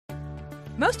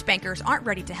Most bankers aren't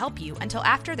ready to help you until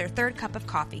after their third cup of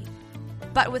coffee.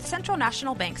 But with Central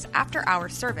National Bank's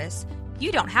after-hours service,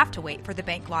 you don't have to wait for the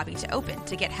bank lobby to open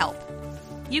to get help.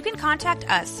 You can contact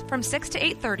us from 6 to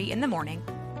 8:30 in the morning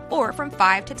or from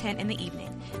 5 to 10 in the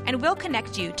evening, and we'll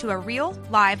connect you to a real,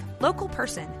 live, local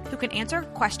person who can answer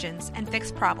questions and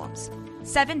fix problems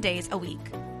 7 days a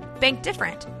week. Bank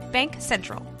different. Bank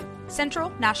Central. Central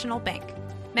National Bank.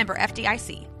 Member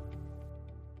FDIC.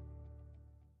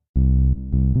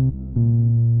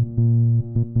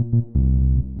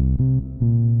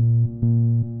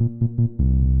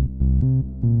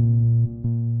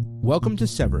 Welcome to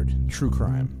Severed, True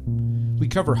Crime. We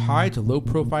cover high to low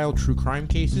profile true crime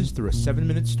cases through a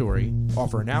 7-minute story,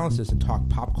 offer analysis, and talk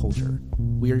pop culture.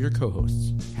 We are your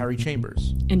co-hosts, Harry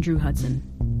Chambers and Drew Hudson.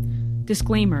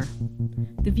 Disclaimer: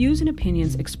 the views and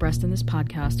opinions expressed in this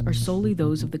podcast are solely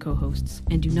those of the co-hosts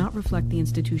and do not reflect the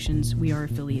institutions we are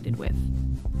affiliated with.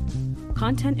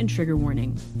 Content and trigger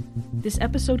warning. This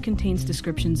episode contains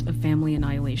descriptions of family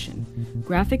annihilation.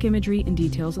 Graphic imagery and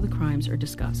details of the crimes are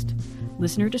discussed.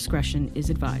 Listener discretion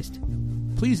is advised.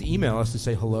 Please email us to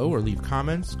say hello or leave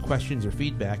comments, questions, or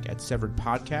feedback at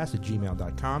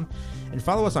severedpodcast@gmail.com and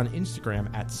follow us on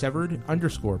Instagram at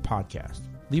severed_podcast.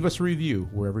 Leave us a review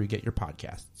wherever you get your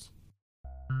podcasts.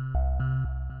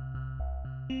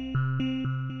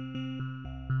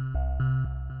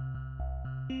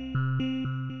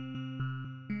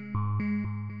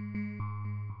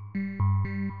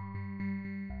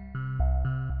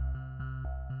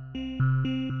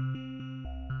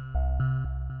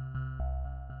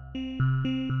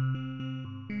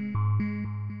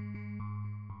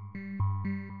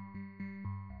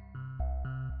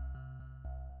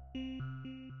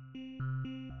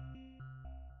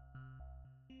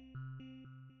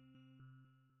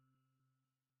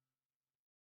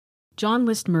 John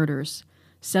List Murders,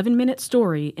 7-minute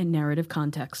story and narrative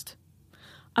context.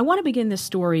 I want to begin this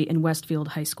story in Westfield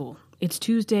High School. It's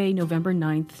Tuesday, November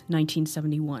 9th,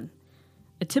 1971.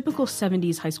 A typical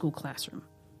 70s high school classroom.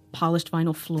 Polished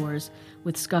vinyl floors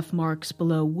with scuff marks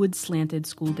below wood-slanted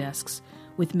school desks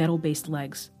with metal-based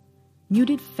legs.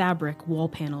 Muted fabric wall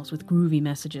panels with groovy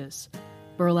messages.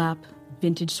 Burlap,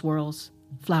 vintage swirls,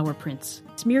 flower prints.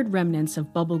 Smeared remnants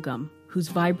of bubble gum whose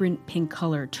vibrant pink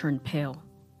color turned pale.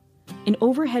 An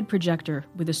overhead projector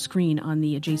with a screen on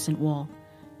the adjacent wall.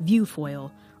 View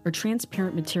foil, or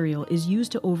transparent material, is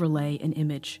used to overlay an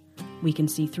image. We can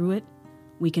see through it,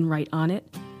 we can write on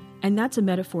it, and that's a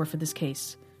metaphor for this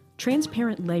case.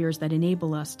 Transparent layers that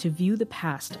enable us to view the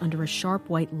past under a sharp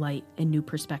white light and new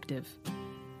perspective.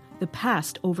 The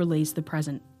past overlays the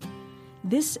present.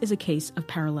 This is a case of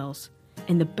parallels.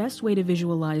 And the best way to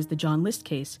visualize the John List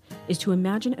case is to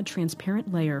imagine a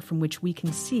transparent layer from which we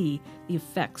can see the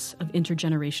effects of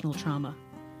intergenerational trauma.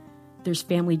 There's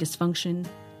family dysfunction,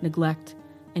 neglect,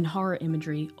 and horror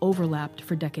imagery overlapped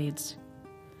for decades.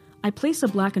 I place a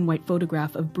black and white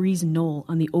photograph of Breeze Knoll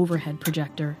on the overhead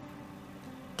projector.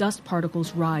 Dust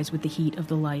particles rise with the heat of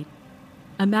the light.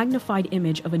 A magnified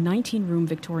image of a 19-room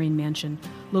Victorian mansion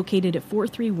located at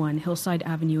 431 Hillside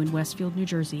Avenue in Westfield, New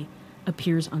Jersey,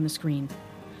 appears on the screen.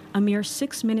 A mere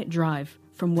 6-minute drive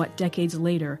from what decades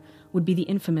later would be the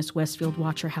infamous Westfield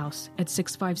Watcher House at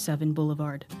 657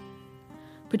 Boulevard.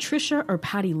 Patricia or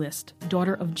Patty List,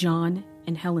 daughter of John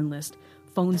and Helen List,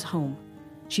 phones home.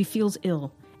 She feels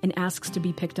ill and asks to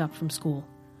be picked up from school.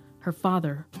 Her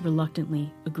father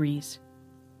reluctantly agrees.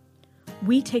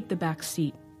 We take the back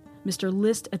seat, Mr.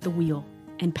 List at the wheel,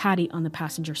 and Patty on the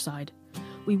passenger side.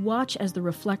 We watch as the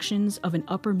reflections of an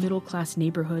upper-middle-class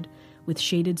neighborhood with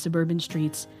shaded suburban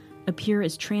streets appear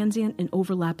as transient and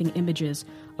overlapping images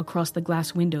across the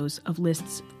glass windows of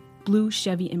List's blue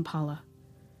Chevy Impala.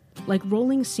 Like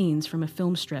rolling scenes from a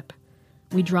film strip,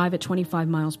 we drive at 25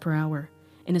 miles per hour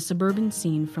in a suburban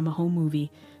scene from a home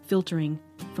movie filtering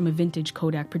from a vintage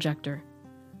Kodak projector.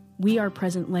 We are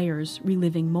present layers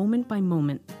reliving moment by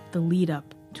moment the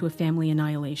lead-up to a family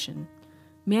annihilation.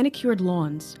 Manicured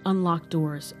lawns, unlocked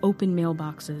doors, open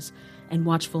mailboxes, and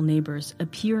watchful neighbors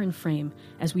appear in frame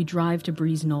as we drive to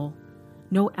Breeze Knoll.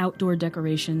 No outdoor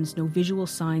decorations, no visual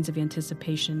signs of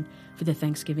anticipation for the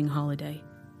Thanksgiving holiday.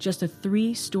 Just a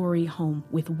 3-story home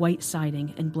with white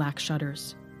siding and black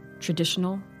shutters.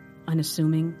 Traditional,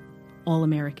 unassuming,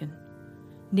 all-American.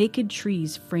 Naked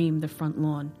trees frame the front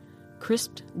lawn.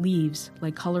 Crisped leaves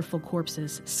like colorful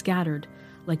corpses scattered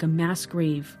like a mass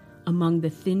grave among the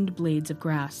thinned blades of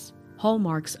grass,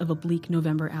 hallmarks of a bleak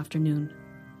November afternoon.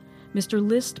 Mr.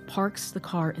 List parks the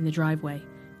car in the driveway,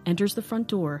 enters the front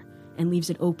door, and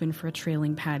leaves it open for a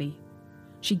trailing Patty.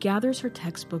 She gathers her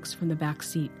textbooks from the back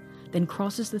seat, then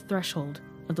crosses the threshold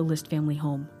of the List family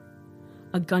home.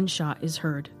 a gunshot is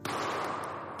heard.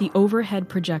 The overhead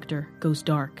projector goes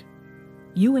dark.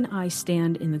 You and I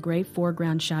stand in the gray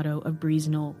foreground shadow of Breeze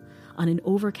Knoll on an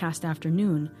overcast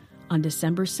afternoon on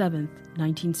December 7th,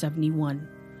 1971.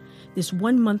 This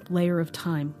 1 month layer of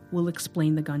time will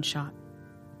explain the gunshot.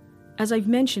 As I've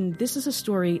mentioned, this is a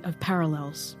story of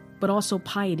parallels, but also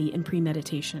piety and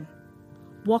premeditation.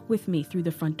 Walk with me through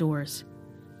the front doors.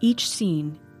 Each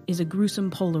scene is a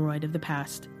gruesome Polaroid of the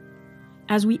past.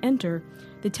 As we enter,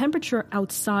 the temperature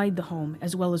outside the home,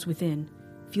 as well as within,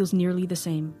 feels nearly the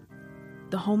same.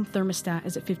 The home thermostat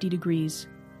is at 50 degrees.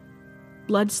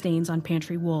 Blood stains on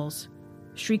pantry walls.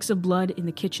 Streaks of blood in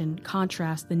the kitchen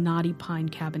contrast the knotty pine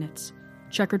cabinets,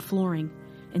 checkered flooring,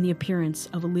 and the appearance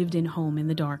of a lived-in home in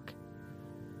the dark.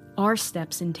 Our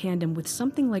steps in tandem with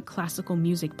something like classical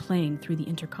music playing through the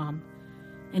intercom,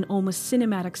 an almost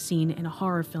cinematic scene in a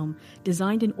horror film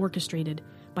designed and orchestrated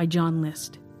by John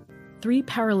List. 3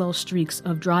 parallel streaks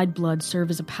of dried blood serve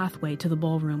as a pathway to the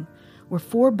ballroom, where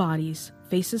 4 bodies,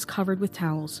 faces covered with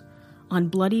towels, on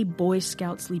bloody Boy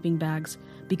Scout sleeping bags,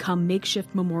 become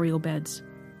makeshift memorial beds.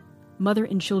 Mother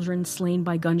and children slain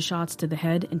by gunshots to the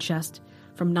head and chest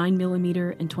from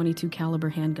 9mm and .22 caliber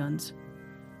handguns.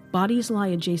 Bodies lie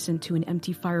adjacent to an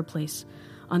empty fireplace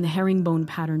on the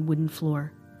herringbone-patterned wooden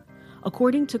floor.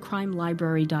 According to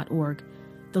crimelibrary.org,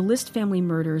 the List family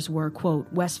murders were,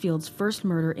 quote, Westfield's first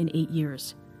murder in 8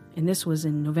 years, and this was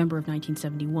in November of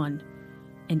 1971,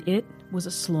 and it was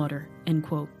a slaughter, end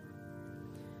quote.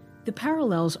 The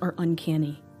parallels are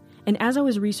uncanny, and as I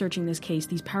was researching this case,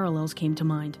 these parallels came to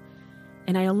mind,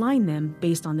 and I aligned them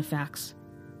based on the facts.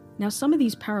 Now, some of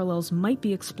these parallels might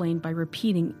be explained by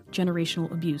repeating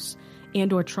generational abuse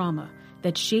and or trauma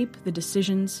that shape the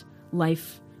decisions,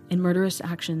 life, and murderous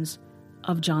actions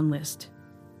of John List.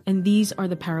 And these are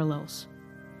the parallels.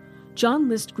 John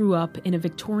List grew up in a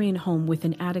Victorian home with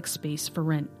an attic space for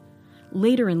rent.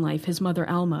 Later in life, his mother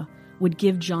Alma would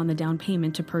give John the down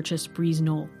payment to purchase Breeze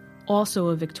Knoll, also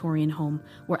a Victorian home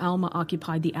where Alma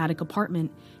occupied the attic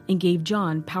apartment and gave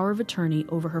John power of attorney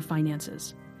over her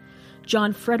finances.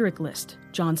 John Frederick List,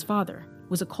 John's father,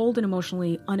 was a cold and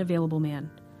emotionally unavailable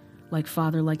man. Like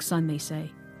father, like son, they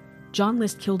say. John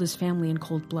List killed his family in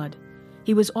cold blood.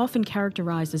 He was often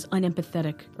characterized as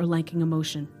unempathetic or lacking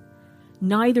emotion.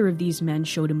 Neither of these men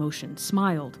showed emotion,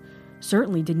 smiled,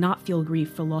 certainly did not feel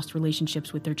grief for lost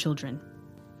relationships with their children.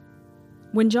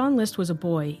 When John List was a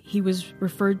boy, he was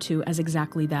referred to as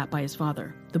exactly that by his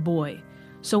father, the boy,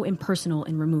 so impersonal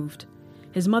and removed.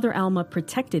 His mother Alma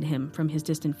protected him from his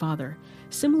distant father,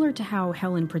 similar to how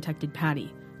Helen protected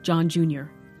Patty, John Jr.,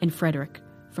 and Frederick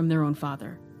from their own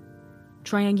father.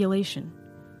 Triangulation.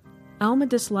 Alma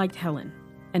disliked Helen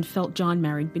and felt John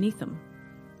married beneath them.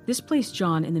 This placed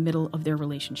John in the middle of their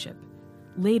relationship.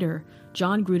 Later,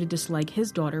 John grew to dislike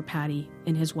his daughter Patty,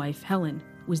 and his wife Helen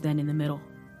was then in the middle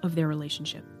of their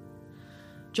relationship.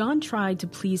 John tried to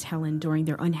please Helen during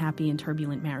their unhappy and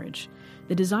turbulent marriage.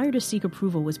 The desire to seek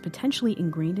approval was potentially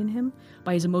ingrained in him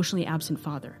by his emotionally absent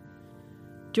father.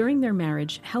 During their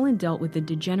marriage, Helen dealt with the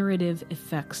degenerative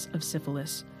effects of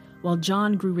syphilis, while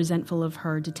John grew resentful of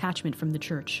her detachment from the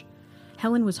church.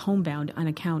 Helen was homebound on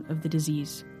account of the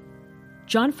disease.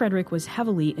 John Frederick was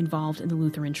heavily involved in the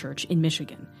Lutheran Church in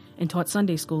Michigan and taught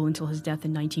Sunday school until his death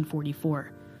in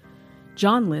 1944.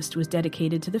 John List was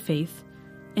dedicated to the faith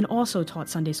and also taught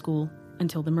Sunday school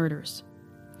until the murders.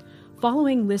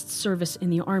 Following List's service in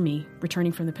the Army,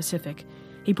 returning from the Pacific,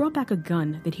 he brought back a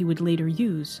gun that he would later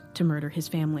use to murder his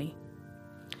family.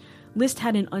 List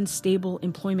had an unstable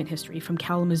employment history from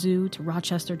Kalamazoo to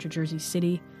Rochester to Jersey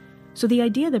City, so the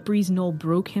idea that Breeze Knoll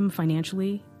broke him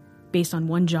financially, based on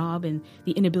one job and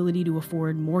the inability to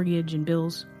afford mortgage and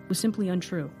bills, was simply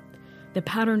untrue. The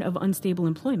pattern of unstable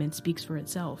employment speaks for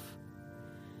itself.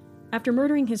 After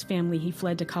murdering his family, he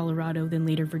fled to Colorado, then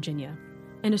later Virginia,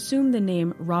 and assumed the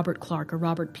name Robert Clark or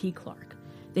Robert P. Clark,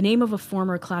 the name of a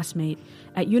former classmate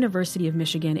at University of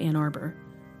Michigan, Ann Arbor,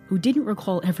 who didn't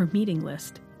recall ever meeting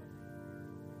List.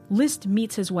 List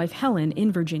meets his wife Helen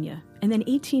in Virginia, and then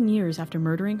 18 years after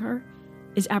murdering her,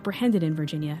 is apprehended in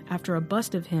Virginia after a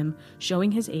bust of him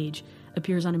showing his age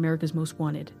appears on America's Most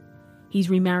Wanted. He's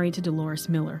remarried to Dolores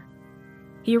Miller.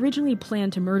 He originally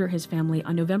planned to murder his family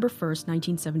on November 1st,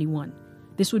 1971.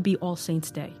 This would be All Saints'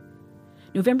 Day.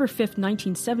 November 5th,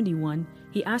 1971,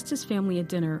 he asked his family at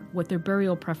dinner what their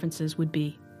burial preferences would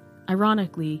be.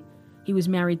 Ironically, he was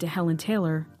married to Helen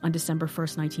Taylor on December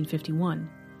 1st, 1951.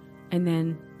 And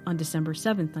then, on December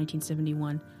 7th,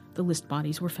 1971, the List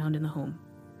bodies were found in the home.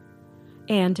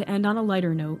 And, to end on a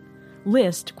lighter note,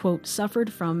 List, quote,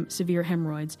 suffered from severe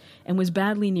hemorrhoids and was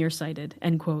badly nearsighted,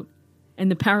 end quote. And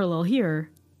the parallel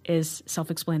here is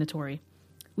self-explanatory.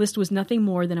 List was nothing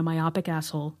more than a myopic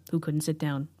asshole who couldn't sit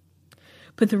down.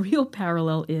 But the real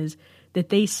parallel is that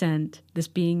they sent, this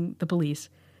being the police,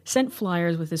 sent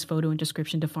flyers with his photo and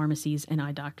description to pharmacies and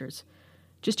eye doctors.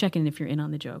 Just checking if you're in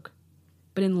on the joke.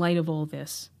 But in light of all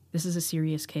this is a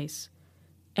serious case.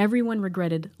 Everyone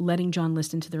regretted letting John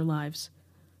List into their lives.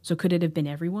 So could it have been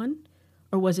everyone?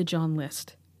 Or was it John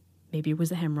List? Maybe it was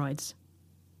the hemorrhoids.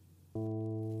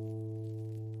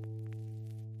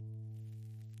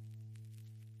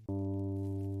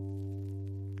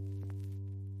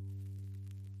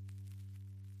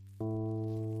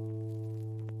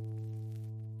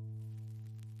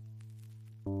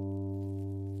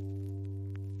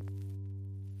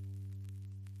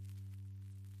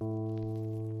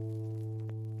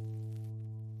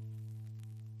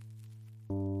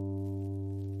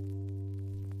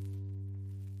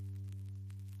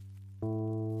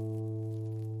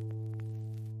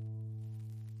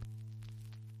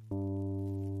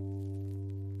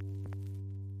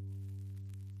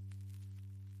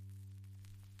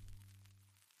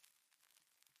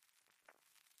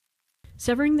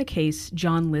 Severing the Case,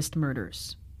 John List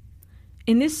Murders.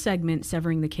 In this segment,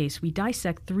 Severing the Case, we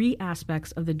dissect 3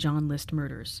 aspects of the John List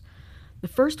murders. The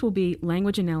first will be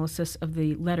language analysis of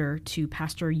the letter to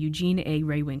Pastor Eugene A.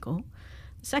 Rehwinkel.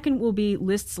 The second will be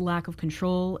List's lack of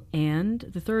control. And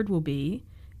the third will be,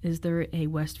 is there a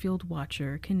Westfield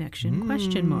Watcher connection? I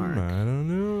don't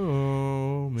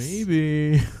know.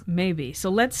 Maybe. Maybe.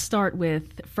 So let's start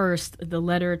with, first, the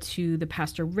letter to the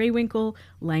Pastor Rehwinkel,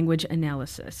 language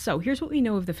analysis. So here's what we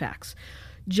know of the facts.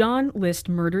 John List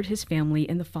murdered his family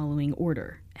in the following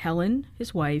order. Helen,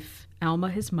 his wife, Alma,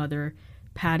 his mother,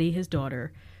 Patty, his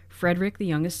daughter, Frederick, the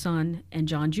youngest son, and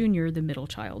John Jr., the middle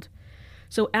child.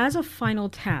 So as a final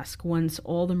task, once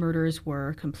all the murders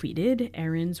were completed,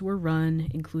 errands were run,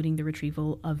 including the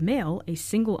retrieval of mail, a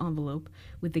single envelope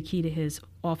with the key to his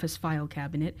office file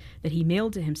cabinet that he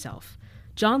mailed to himself.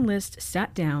 John List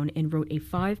sat down and wrote a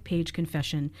 5-page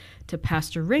confession to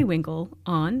Pastor Rehwinkel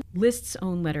on List's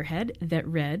own letterhead that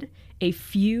read, "A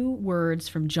few words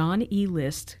from John E.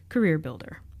 List, career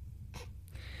builder."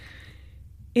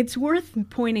 It's worth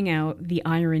pointing out the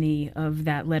irony of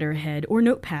that letterhead or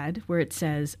notepad where it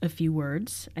says a few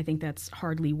words. I think that's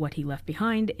hardly what he left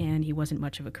behind, and he wasn't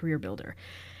much of a career builder.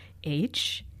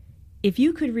 H, if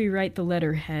you could rewrite the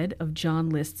letterhead of John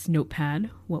List's notepad,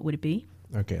 what would it be?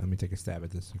 Okay, let me take a stab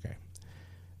at this. Okay.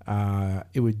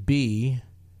 It would be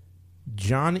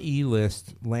John E.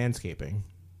 List Landscaping,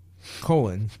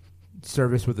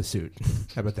 service with a suit.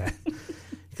 How about that?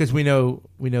 Because we know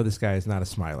this guy is not a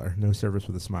smiler. No service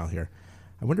with a smile here.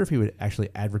 I wonder if he would actually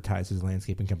advertise his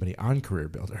landscaping company on Career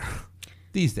Builder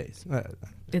these days.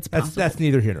 It's possible. That's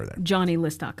neither here nor there.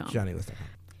 JohnnyList.com. JohnnyList.com.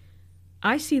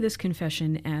 I see this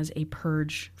confession as a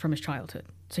purge from his childhood.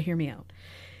 So hear me out.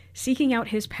 Seeking out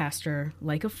his pastor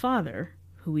like a father,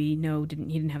 who we know he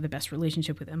didn't have the best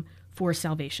relationship with him, for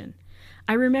salvation.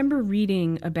 I remember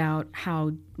reading about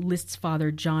how List's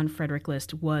father, John Frederick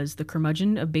List, was the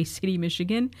curmudgeon of Bay City,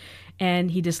 Michigan,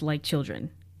 and he disliked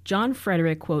children. John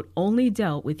Frederick, quote, only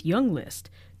dealt with young List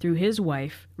through his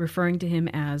wife, referring to him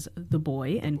as the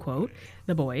boy, end quote,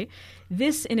 the boy.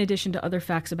 This, in addition to other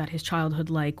facts about his childhood,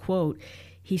 like, quote,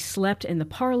 he slept in the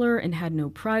parlor and had no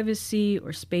privacy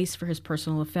or space for his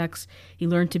personal effects. He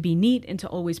learned to be neat and to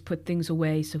always put things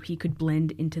away so he could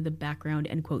blend into the background,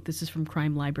 end quote. This is from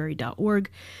crimelibrary.org.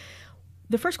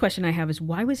 The first question I have is,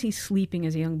 why was he sleeping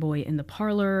as a young boy in the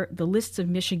parlor? The Lists of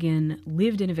Michigan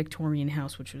lived in a Victorian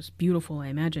house, which was beautiful, I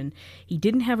imagine. He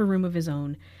didn't have a room of his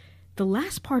own. The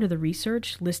last part of the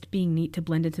research, List being neat to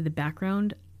blend into the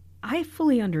background, I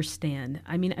fully understand.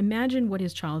 I mean, imagine what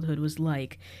his childhood was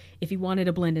like if he wanted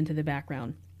to blend into the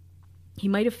background. He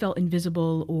might have felt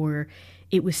invisible, or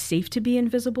it was safe to be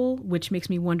invisible, which makes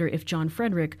me wonder if John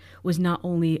Frederick was not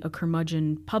only a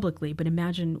curmudgeon publicly, but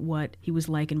imagine what he was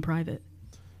like in private.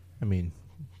 I mean,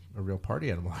 a real party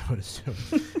animal, I would assume.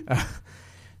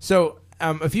 So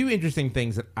a few interesting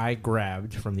things that I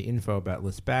grabbed from the info about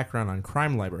List's background on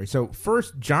Crime Library. So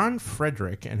first, John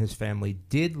Frederick and his family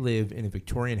did live in a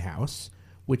Victorian house,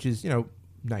 which is,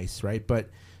 nice, right? But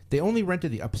they only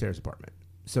rented the upstairs apartment.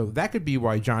 So that could be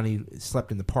why Johnny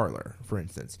slept in the parlor, for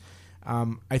instance.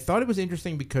 I thought it was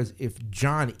interesting because if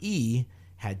John E.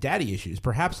 had daddy issues,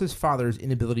 perhaps his father's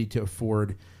inability to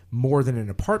afford more than an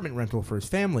apartment rental for his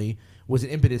family was an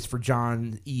impetus for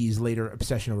John E.'s later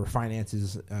obsession over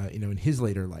finances, in his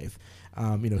later life,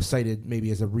 cited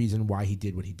maybe as a reason why he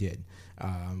did what he did,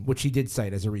 which he did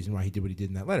cite as a reason why he did what he did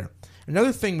in that letter.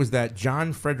 Another thing was that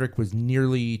John Frederick was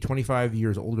nearly 25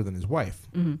 years older than his wife.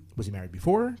 Mm-hmm. Was he married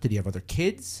before? Did he have other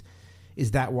kids?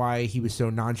 Is that why he was so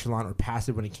nonchalant or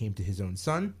passive when it came to his own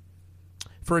son?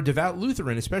 For a devout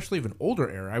Lutheran, especially of an older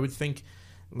era, I would think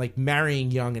like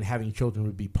marrying young and having children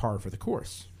would be par for the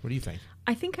course. What do you think?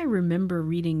 I think I remember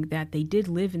reading that they did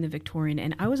live in the Victorian,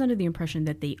 and I was under the impression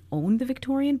that they owned the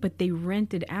Victorian, but they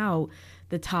rented out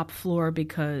the top floor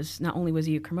because not only was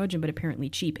he a curmudgeon, but apparently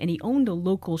cheap. And he owned a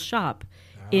local shop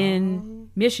in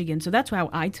Michigan. So that's how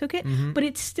I took it. Mm-hmm. But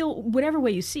it's still, whatever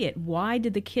way you see it, why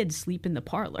did the kids sleep in the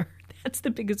parlor? That's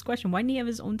the biggest question. Why didn't he have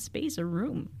his own space or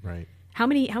room? Right. How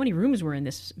many rooms were in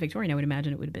this Victorian? I would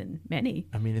imagine it would have been many.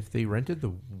 I mean, if they rented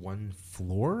the one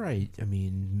floor, I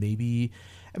mean, maybe,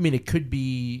 it could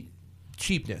be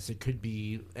cheapness. It could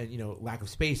be, lack of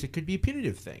space. It could be a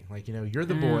punitive thing. Like, you're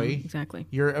the boy. Exactly.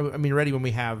 Already when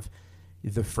we have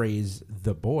the phrase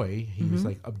 "the boy," he was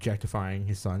like objectifying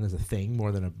his son as a thing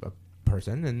more than a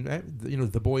person. And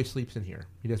the boy sleeps in here.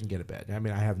 He doesn't get a bed. I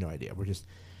mean, I have no idea.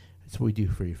 It's what we do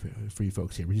for you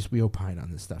folks here. We opine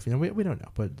on this stuff. We don't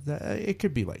know, but it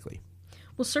could be likely.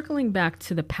 Well, circling back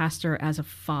to the pastor as a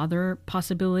father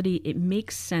possibility, it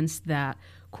makes sense that,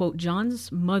 quote,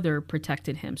 John's mother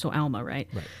protected him. So Alma, right?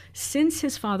 Since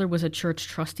his father was a church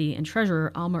trustee and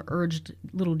treasurer, Alma urged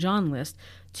little John List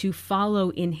to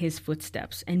follow in his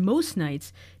footsteps. And most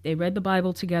nights they read the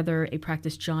Bible together, a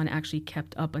practice John actually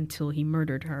kept up until he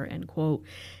murdered her, end quote.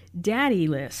 Daddy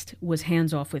List was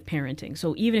hands-off with parenting.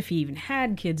 So even if he even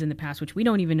had kids in the past, which we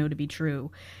don't even know to be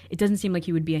true, it doesn't seem like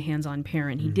he would be a hands-on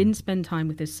parent. He didn't spend time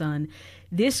with his son.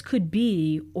 This could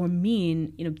be,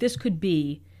 this could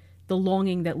be the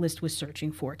longing that List was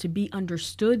searching for, to be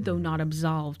understood, though not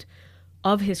absolved,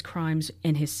 of his crimes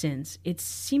and his sins. It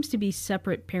seems to be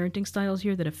separate parenting styles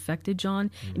here that affected John.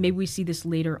 And maybe we see this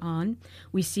later on.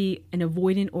 We see an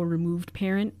avoidant or removed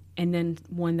parent, and then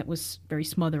one that was very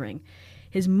smothering.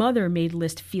 His mother made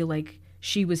List feel like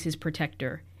she was his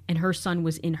protector, and her son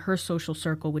was in her social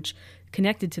circle, which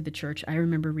connected to the church, I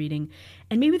remember reading.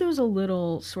 And maybe there was a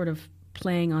little sort of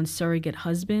playing on surrogate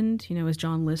husband, as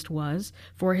John List was,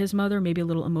 for his mother, maybe a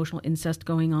little emotional incest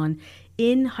going on.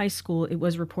 In high school, it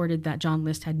was reported that John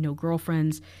List had no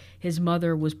girlfriends. His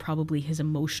mother was probably his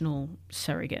emotional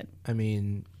surrogate. I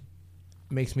mean,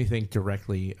 makes me think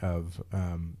directly of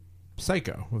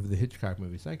Psycho, of the Hitchcock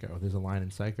movie Psycho. There's a line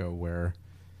in Psycho where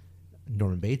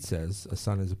Norman Bates says a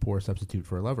son is a poor substitute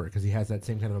for a lover, because he has that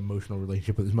same kind of emotional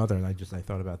relationship with his mother, and I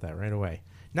thought about that right away.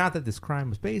 Not that this crime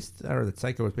was based, or that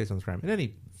Psycho was based on this crime in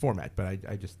any format, but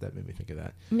that made me think of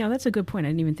that. No, that's a good point. I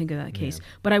didn't even think of that case. Yeah.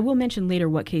 But I will mention later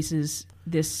what cases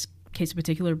this case in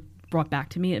particular brought back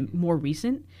to me, more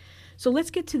recent. So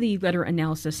let's get to the letter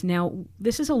analysis. Now,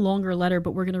 this is a longer letter,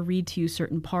 but we're going to read to you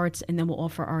certain parts, and then we'll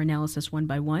offer our analysis one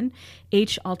by one.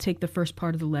 I'll take the first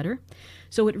part of the letter.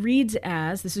 So it reads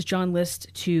as, this is John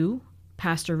List to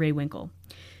Pastor Raywinkle.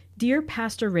 Dear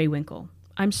Pastor Raywinkle,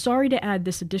 I'm sorry to add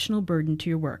this additional burden to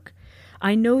your work.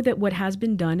 I know that what has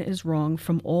been done is wrong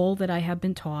from all that I have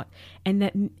been taught, and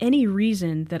that any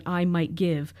reason that I might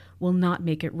give will not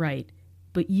make it right.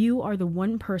 But you are the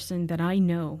one person that I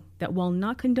know that, while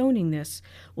not condoning this,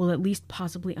 will at least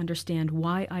possibly understand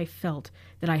why I felt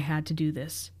that I had to do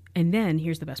this. And then,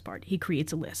 here's the best part. He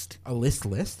creates a list. A list?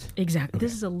 Exactly. Okay.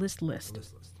 This is a list.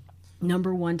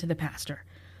 Number 1 to the pastor.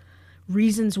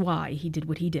 Reasons why he did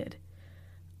what he did.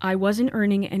 I wasn't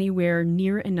earning anywhere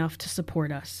near enough to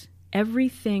support us.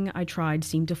 Everything I tried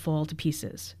seemed to fall to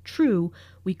pieces. True,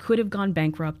 we could have gone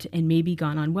bankrupt and maybe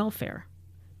gone on welfare.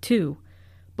 2,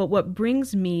 but what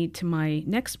brings me to my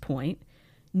next point,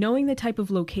 knowing the type of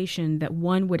location that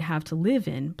one would have to live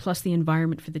in, plus the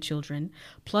environment for the children,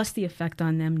 plus the effect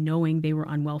on them knowing they were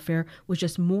on welfare, was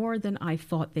just more than I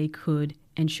thought they could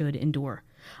and should endure.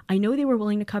 I know they were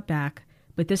willing to cut back,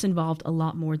 but this involved a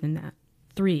lot more than that.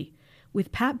 3,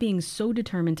 with Pat being so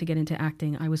determined to get into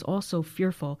acting, I was also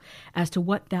fearful as to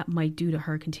what that might do to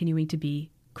her continuing to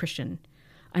be Christian.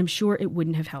 I'm sure it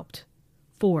wouldn't have helped.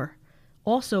 4,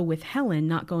 also, with Helen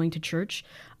not going to church,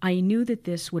 I knew that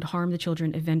this would harm the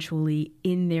children eventually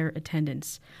in their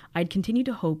attendance. I'd continue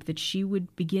to hope that she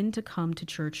would begin to come to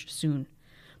church soon.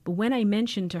 But when I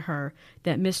mentioned to her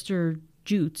that Mr.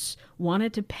 Jutes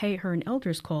wanted to pay her an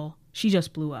elder's call, she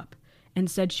just blew up and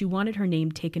said she wanted her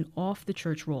name taken off the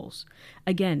church rolls.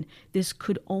 Again, this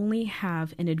could only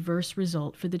have an adverse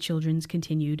result for the children's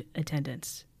continued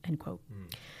attendance. End quote.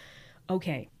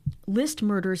 Okay, List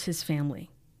murders his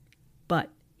family. But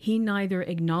he neither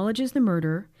acknowledges the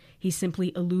murder, he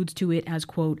simply alludes to it as,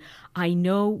 quote, I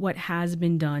know what has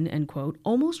been done, end quote,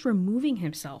 almost removing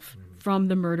himself from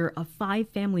the murder of 5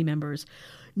 family members,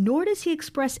 nor does he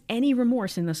express any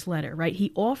remorse in this letter, right?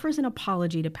 He offers an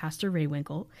apology to Pastor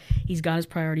Raywinkle. He's got his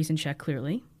priorities in check,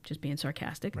 clearly. just being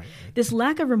sarcastic. Right. This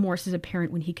lack of remorse is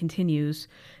apparent when he continues,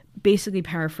 basically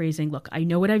paraphrasing, look, I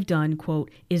know what I've done,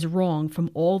 quote, is wrong from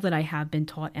all that I have been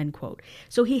taught, end quote.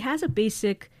 So he has a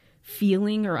basic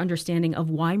feeling or understanding of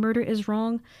why murder is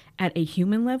wrong at a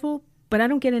human level, but I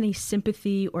don't get any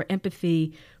sympathy or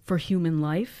empathy for human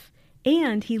life.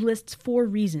 And he lists 4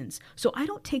 reasons. So I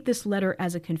don't take this letter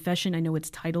as a confession. I know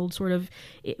it's titled sort of,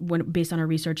 based on our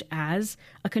research, as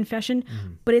a confession,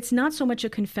 but it's not so much a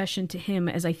confession to him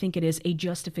as I think it is a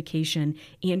justification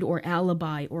and or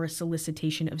alibi or a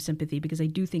solicitation of sympathy, because I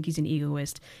do think he's an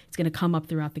egoist. It's going to come up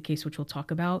throughout the case, which we'll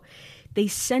talk about. They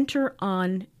center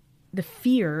on the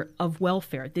fear of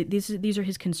welfare. These are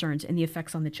his concerns and the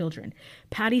effects on the children.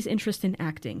 Patty's interest in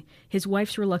acting, his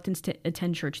wife's reluctance to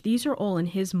attend church. These are all, in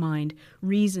his mind,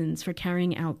 reasons for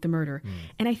carrying out the murder.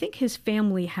 And I think his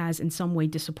family has in some way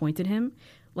disappointed him.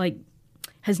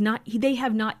 They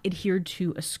have not adhered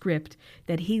to a script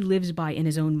that he lives by in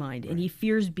his own mind, and he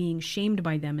fears being shamed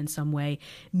by them in some way,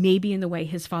 maybe in the way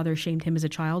his father shamed him as a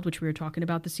child, which we were talking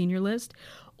about, the senior list,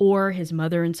 or his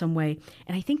mother in some way.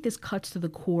 And I think this cuts to the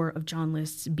core of John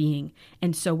List's being.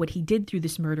 And so what he did through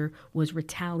this murder was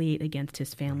retaliate against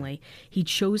his family. He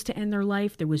chose to end their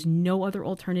life. There was no other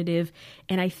alternative.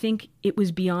 And I think it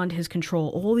was beyond his control.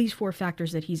 All these 4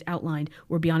 factors that he's outlined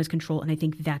were beyond his control, and I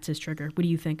think that's his trigger. What do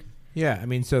you think? Yeah, I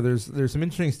mean, so there's some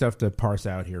interesting stuff to parse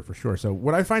out here for sure. So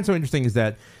what I find so interesting is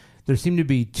that there seem to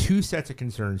be 2 sets of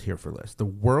concerns here for List: the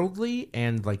worldly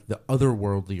and like the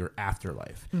otherworldly or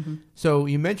afterlife. So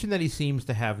you mentioned that he seems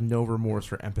to have no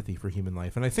remorse or empathy for human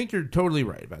life, and I think you're totally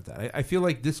right about that. I feel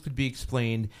like this could be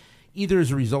explained either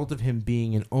as a result of him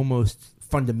being an almost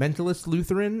fundamentalist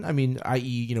Lutheran, I mean,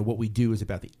 i.e., what we do is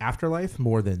about the afterlife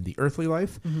more than the earthly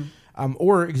life,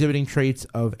 or exhibiting traits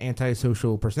of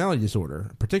antisocial personality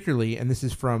disorder, particularly, and this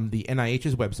is from the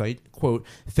NIH's website, quote,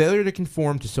 failure to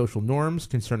conform to social norms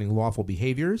concerning lawful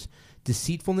behaviors,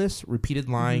 deceitfulness, repeated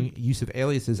lying, use of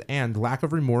aliases, and lack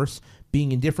of remorse,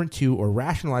 being indifferent to or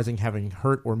rationalizing having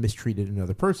hurt or mistreated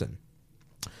another person.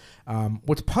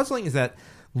 What's puzzling is that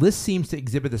List seems to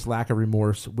exhibit this lack of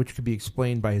remorse, which could be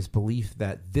explained by his belief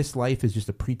that this life is just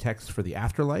a pretext for the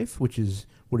afterlife, which is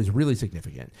what is really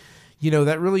significant.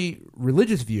 That really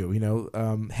religious view,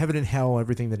 heaven and hell,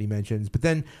 everything that he mentions. But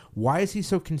then why is he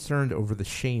so concerned over the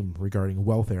shame regarding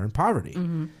welfare and poverty?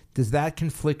 Does that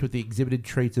conflict with the exhibited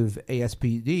traits of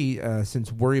ASPD,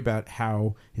 since worry about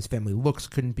how his family looks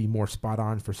couldn't be more spot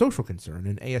on for social concern,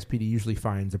 and ASPD usually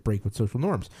finds a break with social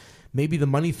norms? Maybe the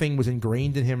money thing was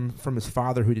ingrained in him from his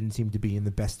father, who didn't seem to be in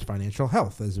the best financial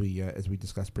health, as we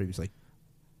discussed previously.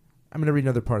 I'm going to read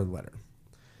another part of the letter.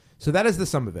 So that is the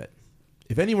sum of it.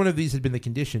 If any one of these had been the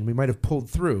condition, we might have pulled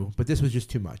through, but this was just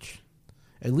too much.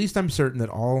 At least I'm certain that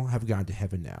all have gone to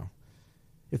heaven now.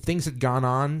 If things had gone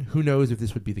on, who knows if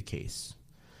this would be the case.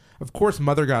 Of course,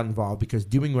 Mother got involved because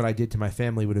doing what I did to my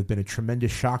family would have been a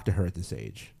tremendous shock to her at this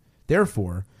age.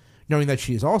 Therefore, knowing that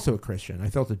she is also a Christian, I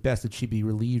felt it best that she be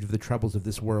relieved of the troubles of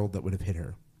this world that would have hit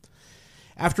her.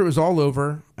 After it was all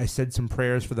over, I said some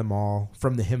prayers for them all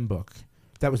from the hymn book.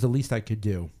 That was the least I could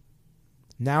do.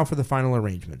 Now for the final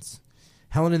arrangements.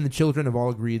 Helen and the children have all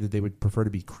agreed that they would prefer to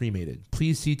be cremated.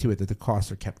 Please see to it that the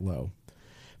costs are kept low.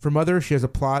 For Mother, she has a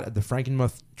plot at the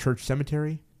Frankenmuth Church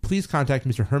Cemetery. Please contact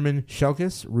Mr. Herman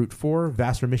Shelkis, Route 4,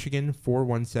 Vassar, Michigan,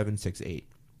 41768.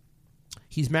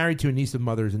 He's married to a niece of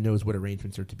Mother's and knows what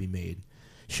arrangements are to be made.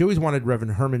 She always wanted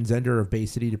Reverend Herman Zender of Bay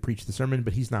City to preach the sermon,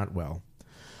 but he's not well.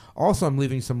 Also, I'm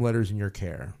leaving some letters in your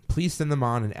care. Please send them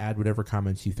on and add whatever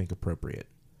comments you think appropriate.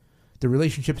 The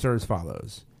relationships are as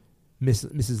follows.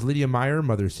 Mrs. Lydia Meyer,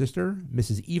 Mother's sister.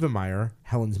 Mrs. Eva Meyer,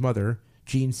 Helen's mother.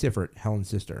 Jean Siffert, Helen's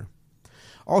sister.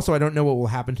 Also, I don't know what will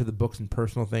happen to the books and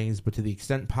personal things, but to the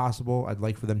extent possible, I'd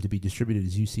like for them to be distributed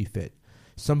as you see fit.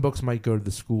 Some books might go to the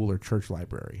school or church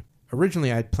library.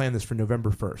 Originally, I had planned this for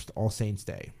November 1st, All Saints'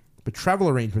 Day, but travel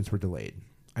arrangements were delayed.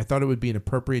 I thought it would be an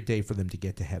appropriate day for them to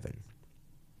get to heaven.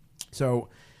 So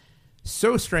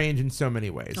strange in so many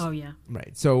ways. Oh, yeah.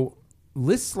 Right. So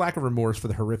List's lack of remorse for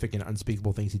the horrific and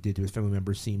unspeakable things he did to his family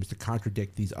members seems to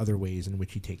contradict these other ways in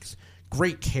which he takes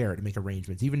great care to make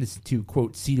arrangements, even to,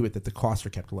 quote, see to it that the costs are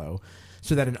kept low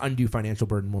so that an undue financial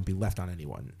burden won't be left on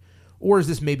anyone. Or is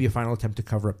this maybe a final attempt to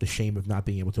cover up the shame of not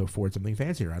being able to afford something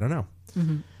fancier? I don't know.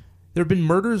 Mm-hmm. There have been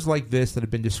murders like this that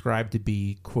have been described to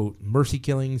be, quote, mercy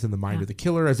killings in the mind of the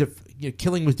killer, as if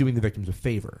killing was doing the victims a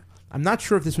favor. I'm not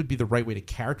sure if this would be the right way to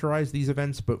characterize these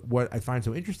events, but what I find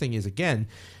so interesting is, again,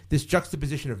 this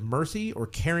juxtaposition of mercy or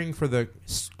caring for the,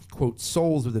 quote,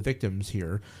 souls of the victims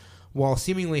here, while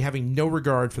seemingly having no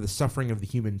regard for the suffering of the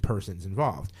human persons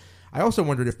involved. I also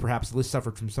wondered if perhaps List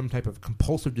suffered from some type of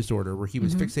compulsive disorder where he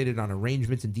was fixated on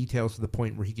arrangements and details to the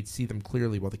point where he could see them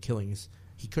clearly while the killings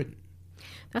he couldn't.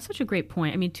 That's such a great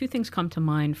point. I mean, two things come to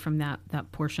mind from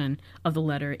that portion of the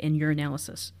letter in your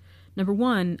analysis. Number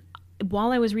one,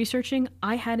 while I was researching,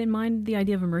 I had in mind the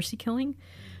idea of a mercy killing,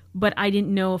 but I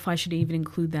didn't know if I should even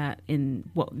include that in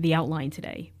the outline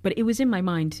today. But it was in my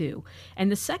mind too.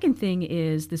 And the second thing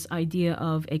is this idea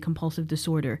of a compulsive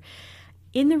disorder.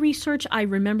 In the research, I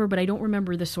remember, but I don't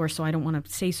remember the source, so I don't want to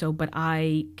say so, but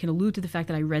I can allude to the fact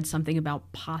that I read something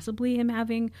about possibly him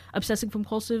having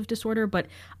obsessive-compulsive disorder, but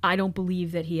I don't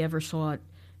believe that he ever sought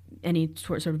any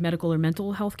sort of medical or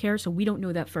mental health care, so we don't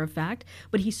know that for a fact,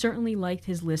 but he certainly liked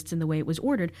his lists and the way it was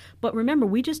ordered. But remember,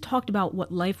 we just talked about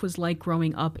what life was like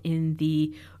growing up in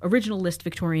the original List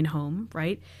Victorian home,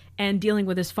 right, and dealing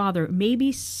with his father.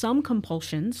 Maybe some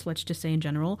compulsions, let's just say in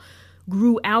general,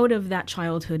 grew out of that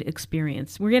childhood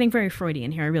experience. We're getting very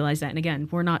Freudian here, I realize that. And again,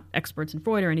 we're not experts in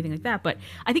Freud or anything like that, but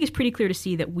I think it's pretty clear to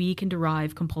see that we can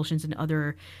derive compulsions and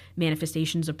other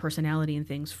manifestations of personality and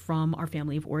things from our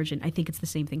family of origin. I think it's the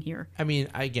same thing here. I mean,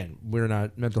 again, we're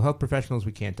not mental health professionals,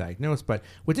 we can't diagnose, but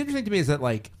what's interesting to me is that,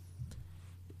 like,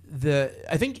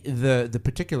 I think the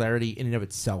particularity in and of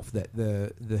itself, that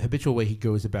the habitual way he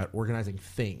goes about organizing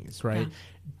things, right,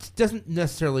 doesn't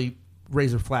necessarily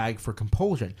raise a flag for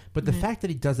compulsion, but the fact that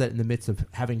he does that in the midst of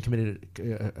having committed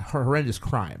a horrendous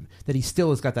crime, that he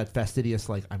still has got that fastidious,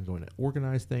 like, I'm going to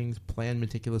organize things, plan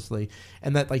meticulously,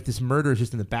 and that, like, this murder is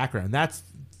just in the background. That's,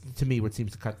 to me, what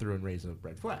seems to cut through and raise a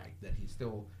red flag, that he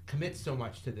still commits so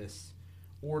much to this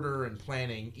order and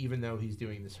planning, even though he's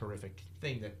doing this horrific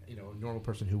thing that, you know, a normal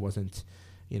person who wasn't,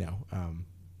 you know,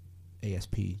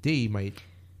 ASPD might,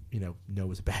 you know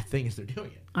is a bad thing as they're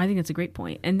doing it. I think it's a great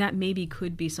point. And that maybe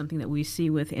could be something that we see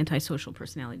with antisocial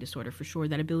personality disorder for sure,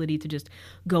 that ability to just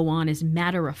go on as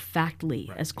matter-of-factly,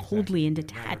 right, as coldly and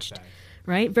detached,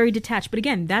 right? Very detached. But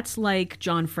again, that's like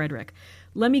John Frederick.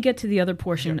 Let me get to the other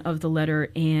portion of the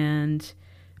letter, and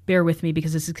bear with me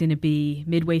because this is going to be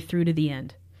midway through to the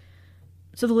end.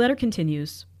 So the letter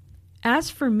continues, "As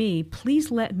for me,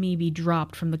 please let me be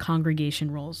dropped from the congregation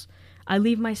rolls. I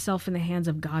leave myself in the hands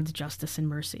of God's justice and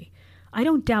mercy. I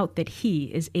don't doubt that He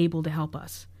is able to help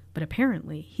us, but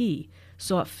apparently He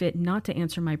saw it fit not to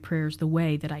answer my prayers the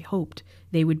way that I hoped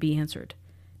they would be answered.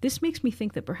 This makes me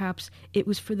think that perhaps it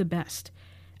was for the best,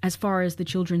 as far as the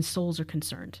children's souls are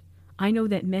concerned. I know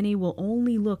that many will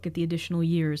only look at the additional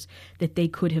years that they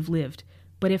could have lived,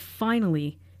 but if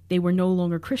finally they were no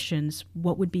longer Christians,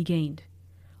 what would be gained?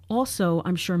 Also,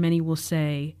 I'm sure many will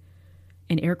say,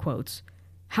 in air quotes,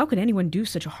 'How could anyone do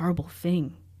such a horrible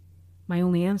thing?' My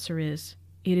only answer is,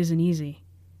 it isn't easy,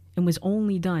 and was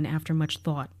only done after much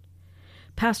thought.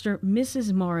 Pastor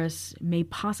Mrs. Morris may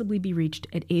possibly be reached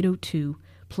at 802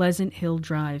 Pleasant Hill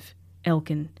Drive,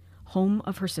 Elkin, home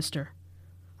of her sister.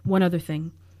 One other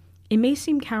thing. It may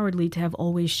seem cowardly to have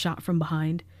always shot from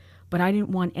behind, but I didn't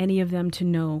want any of them to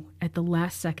know at the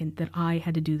last second that I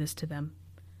had to do this to them."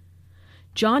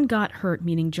 John got hurt,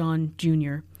 meaning John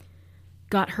Jr.,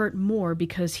 got hurt more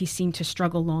because he seemed to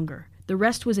struggle longer. The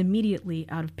rest was immediately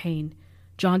out of pain.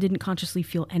 John didn't consciously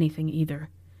feel anything either.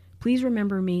 Please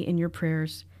remember me in your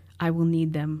prayers. I will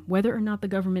need them, whether or not the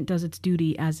government does its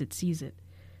duty as it sees it.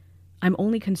 I'm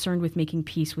only concerned with making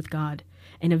peace with God,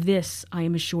 and of this I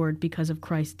am assured because of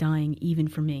Christ dying even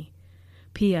for me.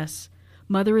 P.S.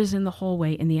 Mother is in the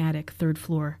hallway in the attic, 3rd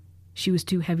floor. She was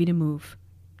too heavy to move.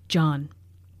 John.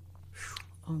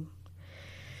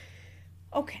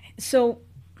 Okay, so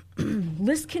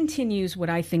List continues what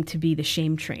I think to be the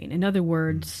shame train. In other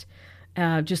words,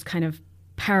 just kind of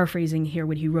paraphrasing here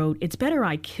what he wrote, it's better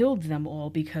I killed them all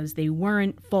because they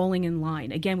weren't falling in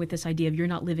line. Again, with this idea of you're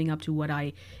not living up to what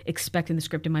I expect in the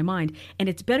script in my mind. And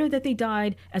it's better that they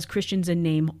died as Christians in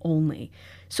name only.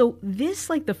 So this,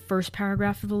 like the first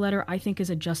paragraph of the letter, I think is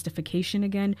a justification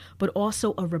again, but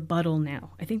also a rebuttal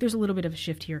now. I think there's a little bit of a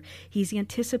shift here. He's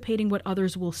anticipating what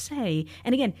others will say.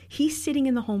 And again, he's sitting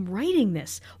in the home writing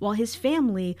this while his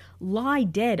family lie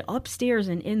dead upstairs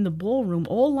and in the ballroom,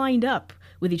 all lined up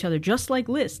with each other, just like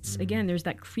Lists. Again, there's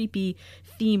that creepy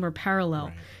theme or parallel.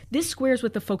 Right. This squares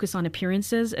with the focus on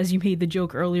appearances, as you made the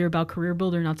joke earlier about Career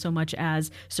Builder, not so much as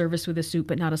service with a suit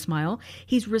but not a smile.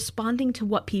 He's responding to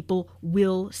what people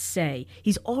will say.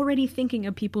 He's already thinking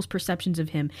of people's perceptions of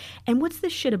him. And what's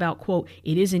this shit about, quote,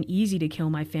 it isn't easy to kill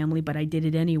my family, but I did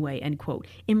it anyway, end quote,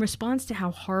 in response to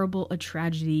how horrible a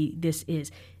tragedy this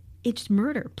is. It's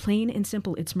murder, plain and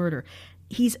simple, it's murder.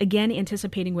 He's again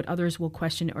anticipating what others will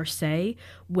question or say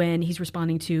when he's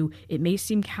responding to, "It may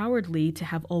seem cowardly to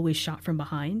have always shot from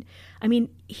behind." I mean,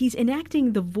 he's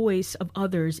enacting the voice of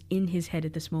others in his head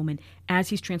at this moment as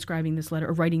he's transcribing this letter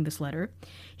or writing this letter.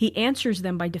 He answers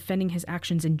them by defending his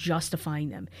actions and justifying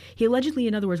them. He allegedly,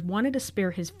 in other words, wanted to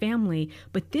spare his family,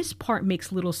 but this part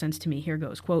makes little sense to me. Here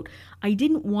goes, quote, "I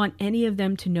didn't want any of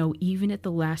them to know, even at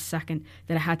the last second,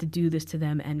 that I had to do this to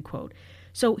them," end quote.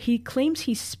 So he claims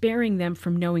he's sparing them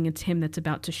from knowing it's him that's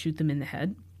about to shoot them in the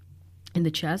head, in the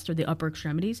chest, or the upper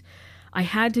extremities. "I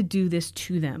had to do this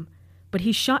to them." But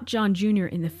he shot John Jr.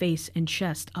 in the face and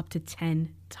chest up to 10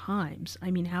 times. I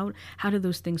mean, how do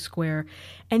those things square?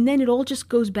 And then it all just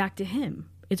goes back to him.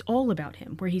 It's all about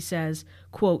him, where he says,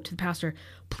 quote, to the pastor,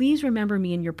 "Please remember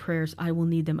me in your prayers. I will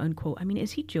need them," unquote. I mean,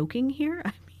 is he joking here?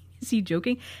 Is he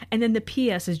joking? And then the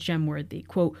PS is gem-worthy.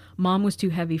 Quote, "Mom was too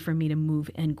heavy for me to move,"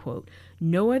 end quote.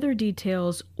 No other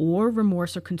details or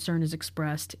remorse or concern is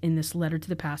expressed in this letter to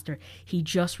the pastor. He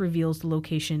just reveals the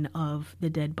location of the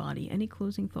dead body. Any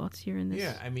closing thoughts here in this?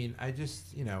 Yeah, I mean, I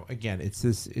just, again, it's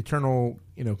this eternal,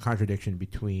 contradiction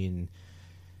between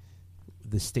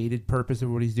the stated purpose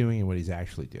of what he's doing and what he's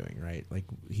actually doing, right? Like,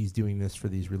 he's doing this for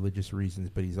these religious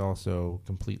reasons, but he's also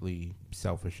completely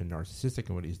selfish and narcissistic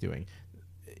in what he's doing.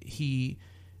 He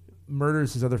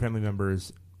murders his other family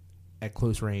members at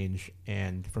close range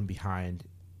and from behind,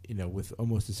 with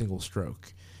almost a single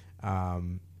stroke.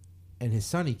 And his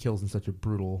son he kills in such a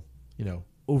brutal,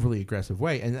 overly aggressive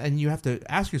way. And you have to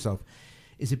ask yourself,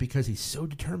 is it because he's so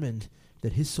determined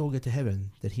that his soul get to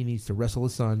heaven that he needs to wrestle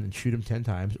his son and shoot him 10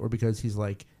 times? Or because he's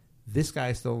like, this guy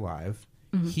is still alive.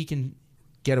 Mm-hmm. He can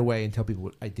get away and tell people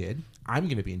what I did. I'm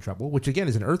going to be in trouble, which again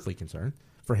is an earthly concern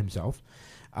for himself.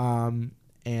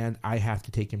 And I have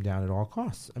to take him down at all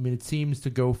costs. I mean, it seems to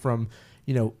go from,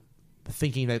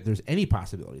 thinking that there's any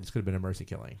possibility this could have been a mercy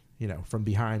killing, from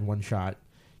behind one shot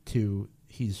to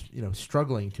he's,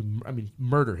 struggling to,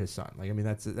 murder his son. Like, I mean,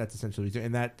 that's essentially what he's doing.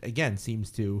 And that, again, seems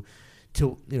to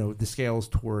tilt, the scales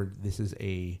toward this is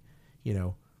a,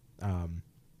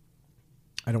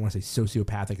 I don't want to say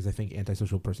sociopathic, because I think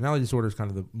antisocial personality disorder is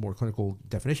kind of the more clinical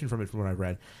definition from it from what I've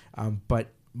read.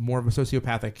 But more of a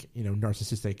sociopathic,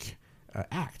 narcissistic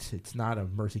act. It's not a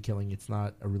mercy killing. It's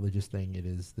not a religious thing. It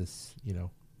is this,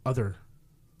 other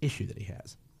issue that he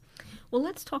has. Well,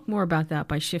 let's talk more about that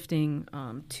by shifting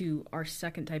to our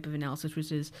second type of analysis,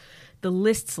 which is the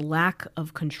list's lack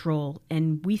of control.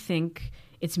 And we think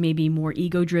it's maybe more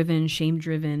ego-driven,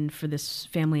 shame-driven for this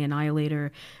family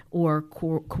annihilator or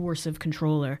coercive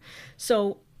controller.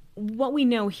 So what we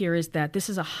know here is that this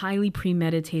is a highly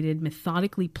premeditated,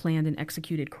 methodically planned and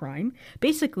executed crime.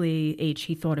 Basically,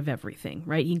 he thought of everything,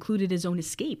 right? He included his own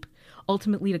escape,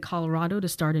 ultimately to Colorado to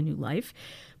start a new life.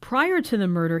 Prior to the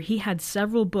murder, he had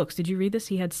several books. Did you read this?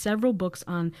 He had several books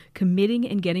on committing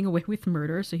and getting away with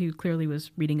murder. So he clearly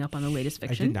was reading up on the latest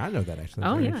fiction. I did not know that, actually.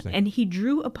 Oh, yeah. And he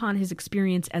drew upon his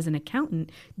experience as an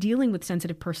accountant dealing with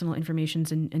sensitive personal information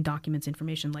and documents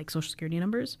information like Social Security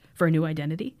numbers for a new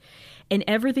identity. And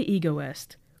ever the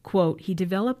egoist, quote, "He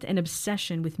developed an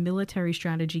obsession with military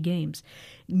strategy games,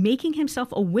 making himself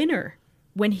a winner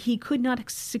when he could not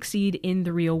succeed in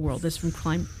the real world." This from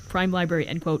Crime Library,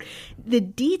 end quote. The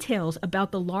details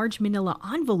about the large manila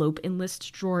envelope in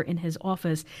List's drawer in his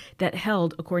office that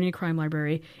held, according to Crime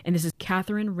Library, and this is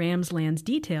Catherine Ramsland's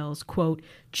details, quote,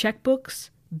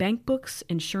 "checkbooks, bank books,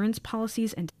 insurance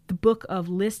policies, and the book of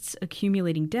List's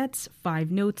accumulating debts,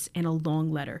 5 notes, and a long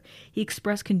letter. He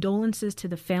expressed condolences to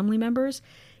the family members,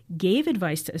 gave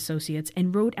advice to associates,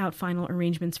 and wrote out final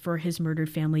arrangements for his murdered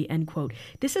family," end quote.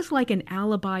 This is like an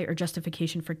alibi or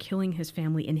justification for killing his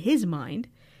family in his mind,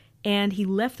 and he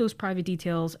left those private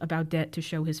details about debt to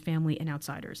show his family and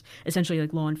outsiders, essentially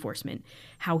like law enforcement,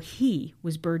 how he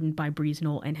was burdened by Breeze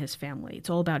Knoll and his family. It's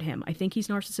all about him. I think he's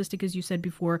narcissistic, as you said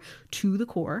before, to the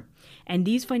core, and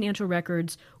these financial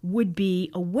records would be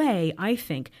a way, I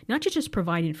think, not to just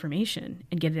provide information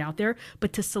and get it out there,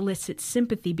 but to solicit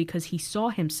sympathy because he saw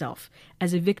himself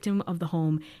as a victim of the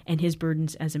home and his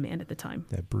burdens as a man at the time.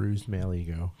 That bruised male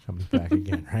ego comes back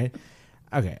again, right?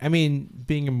 Okay, I mean,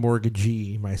 being a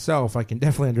mortgagee myself, I can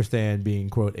definitely understand being,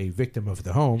 quote, a victim of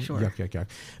the home. Sure. Yuck, yuck, yuck.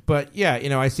 But yeah,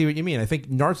 I see what you mean. I think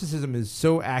narcissism is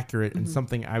so accurate and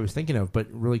something I was thinking of, but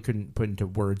really couldn't put into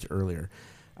words earlier.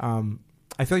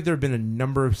 I feel like there have been a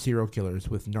number of serial killers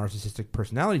with narcissistic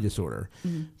personality disorder,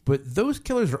 but those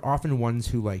killers are often ones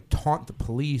who like taunt the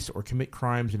police or commit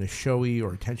crimes in a showy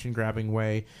or attention-grabbing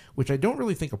way, which I don't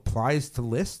really think applies to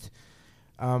List.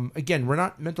 Again, we're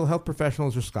not mental health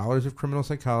professionals or scholars of criminal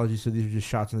psychology, so these are just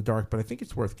shots in the dark, but I think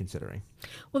it's worth considering.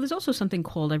 Well, there's also something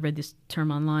called, I read this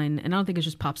term online, and I don't think it's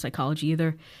just pop psychology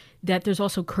either, that there's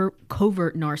also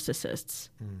covert narcissists.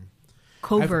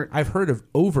 Covert. I've heard of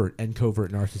overt and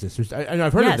covert narcissists.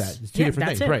 I've heard of that. It's two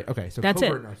different things. Right. Okay. So that's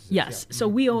covert it. narcissists. Yes. Yeah. So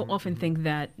we all often think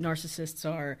that narcissists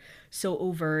are so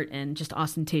overt and just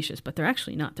ostentatious, but they're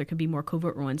actually not. There can be more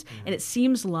covert ones. And it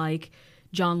seems like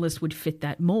John List would fit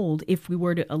that mold if we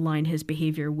were to align his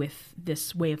behavior with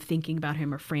this way of thinking about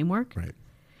him or framework. Right.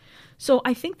 So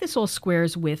I think this all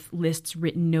squares with List's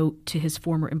written note to his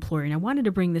former employer. And I wanted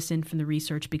to bring this in from the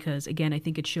research because, again, I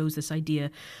think it shows this idea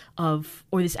of,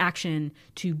 or this action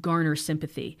to garner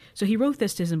sympathy. So he wrote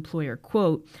this to his employer,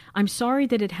 quote, "I'm sorry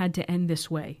that it had to end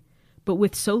this way, but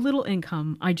with so little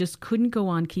income, I just couldn't go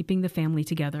on keeping the family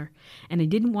together, and I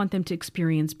didn't want them to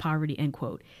experience poverty," end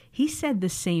quote. He said the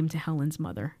same to Helen's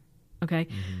mother. Okay.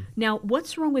 Now,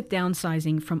 what's wrong with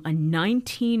downsizing from a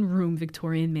 19-room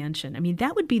Victorian mansion? I mean,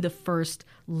 that would be the first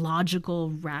logical,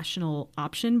 rational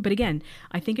option. But again,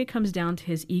 I think it comes down to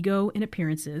his ego and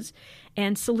appearances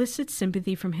and solicits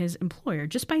sympathy from his employer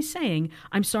just by saying,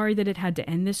 "I'm sorry that it had to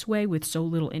end this way with so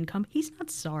little income." He's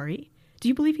not sorry. Do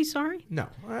you believe he's sorry? No,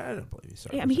 I don't believe he's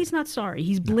sorry. I mean, he's not sorry.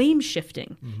 He's blame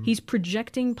shifting. He's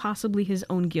projecting possibly his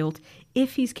own guilt,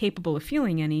 if he's capable of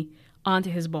feeling any,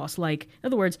 onto his boss. Like, in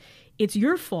other words, it's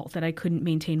your fault that I couldn't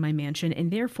maintain my mansion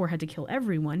and therefore had to kill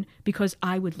everyone because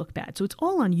I would look bad. So it's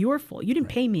all on your fault. You didn't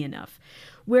pay me enough.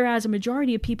 Whereas a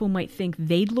majority of people might think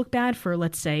they'd look bad for,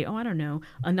 let's say,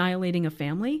 annihilating a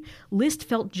family. List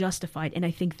felt justified, and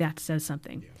I think that says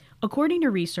something. Yeah. According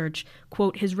to research,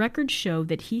 quote, his records show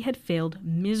that he had failed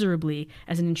miserably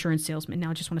as an insurance salesman. Now,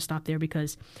 I just want to stop there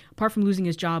because apart from losing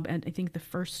his job at, I think, the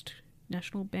First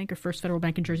National Bank or First Federal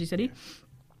Bank in Jersey City,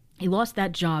 he lost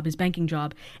that job, his banking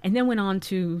job, and then went on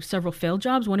to several failed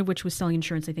jobs, one of which was selling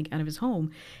insurance, I think, out of his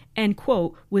home, and,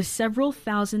 quote, was several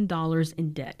 $1,000s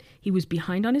in debt. He was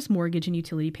behind on his mortgage and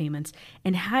utility payments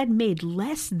and had made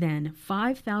less than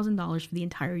 $5,000 for the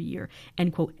entire year,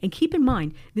 end quote. And keep in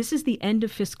mind, this is the end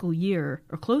of fiscal year,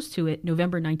 or close to it,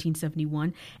 November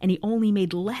 1971, and he only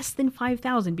made less than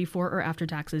 $5,000 before or after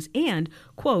taxes. And,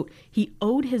 quote, he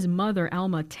owed his mother,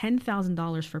 Alma,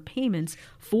 $10,000 for payments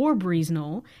for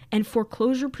Breeznell, and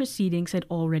foreclosure proceedings had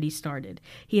already started.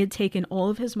 He had taken all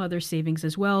of his mother's savings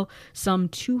as well, some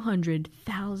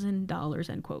 $200,000,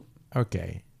 end quote.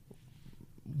 Okay.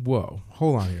 Whoa.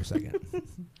 Hold on here a second.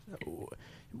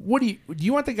 What do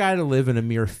you want the guy to live in a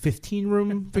mere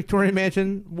 15-room Victorian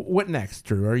mansion? What next,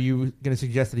 Drew? Are you going to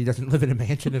suggest that he doesn't live in a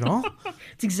mansion at all?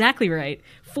 It's exactly right.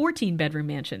 14-bedroom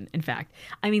mansion, in fact.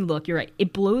 I mean, look, you're right.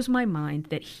 It blows my mind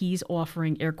that he's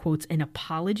offering, air quotes, an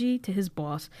apology to his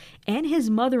boss and his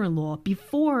mother-in-law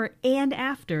before and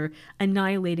after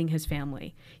annihilating his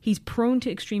family. He's prone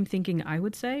to extreme thinking, I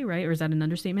would say, right? Or is that an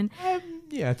understatement?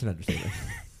 Yeah, it's an understatement.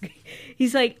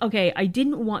 He's like, okay, I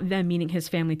didn't want them, meaning his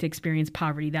family, to experience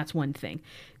poverty. That's one thing.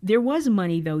 There was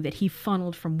money, though, that he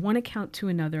funneled from one account to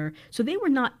another, so they were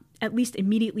not, at least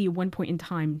immediately at one point in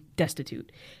time,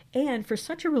 destitute. And for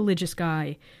such a religious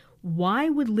guy, why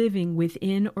would living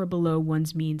within or below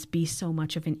one's means be so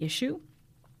much of an issue?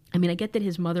 I mean, I get that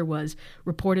his mother was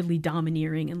reportedly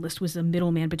domineering and List was a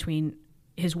middleman between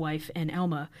his wife and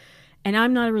Alma. And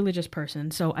I'm not a religious person,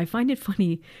 so I find it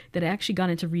funny that I actually got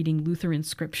into reading Lutheran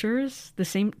scriptures.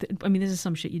 This is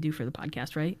some shit you do for the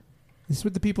podcast, right? This is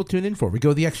what the people tune in for. We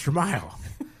go the extra mile.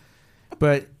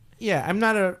 But yeah, I'm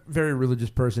not a very religious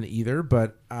person either,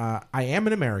 but I am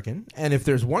an American. And if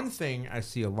there's one thing I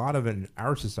see a lot of in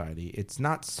our society, it's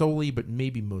not solely, but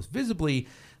maybe most visibly,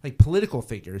 like political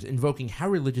figures invoking how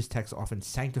religious texts often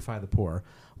sanctify the poor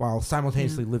while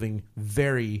simultaneously living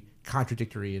very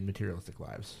contradictory and materialistic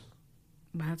lives.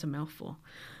 Wow, that's a mouthful.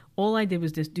 All I did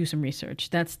was just do some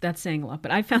research. That's saying a lot.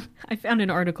 But I found an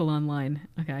article online,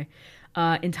 okay,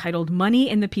 entitled "Money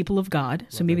and the People of God."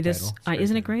 So maybe this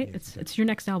isn't it great? It's your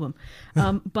next album,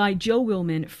 by Joe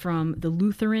Willman from the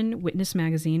Lutheran Witness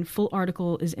magazine. Full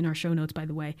article is in our show notes, by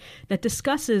the way, that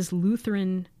discusses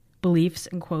Lutheran beliefs,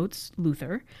 in quotes,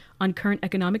 Luther, on current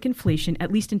economic inflation,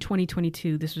 at least in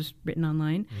 2022. This was written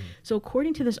online. So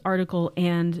according to this article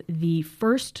and the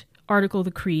first article,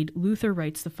 The Creed, Luther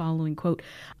writes the following, quote,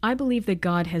 "I believe that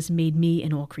God has made me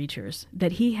and all creatures,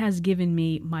 that he has given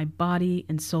me my body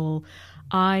and soul,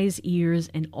 eyes, ears,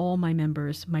 and all my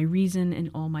members, my reason and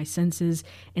all my senses,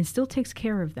 and still takes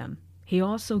care of them. He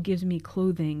also gives me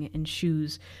clothing and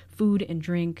shoes, food and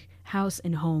drink, house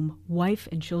and home, wife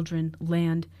and children,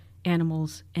 land,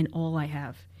 animals, and all I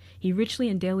have. He richly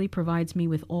and daily provides me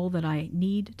with all that I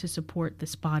need to support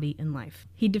this body and life.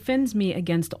 He defends me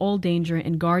against all danger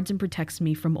and guards and protects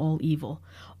me from all evil.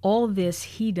 All this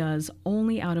he does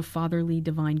only out of fatherly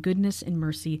divine goodness and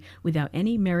mercy, without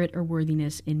any merit or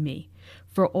worthiness in me.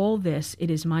 For all this, it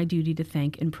is my duty to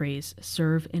thank and praise,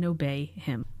 serve and obey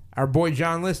him. Our boy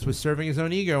John List was serving his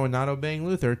own ego and not obeying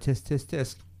Luther. Tisk, tisk,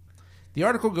 tisk. The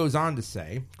article goes on to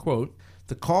say, quote,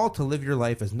 "The call to live your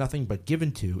life as nothing but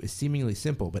given to is seemingly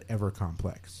simple but ever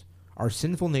complex. Our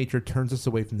sinful nature turns us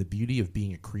away from the beauty of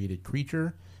being a created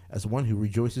creature, as one who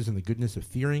rejoices in the goodness of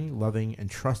fearing, loving, and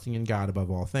trusting in God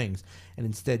above all things, and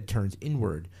instead turns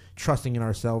inward, trusting in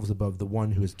ourselves above the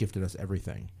one who has gifted us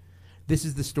everything. This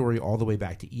is the story all the way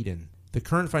back to Eden. The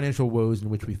current financial woes in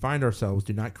which we find ourselves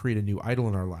do not create a new idol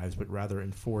in our lives, but rather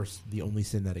enforce the only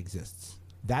sin that exists.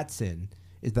 That sin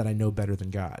is that I know better than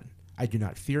God. I do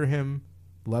not fear him,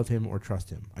 love him, or trust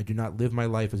him. I do not live my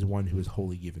life as one who is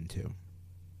wholly given to."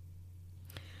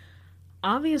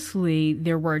 Obviously,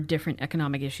 there were different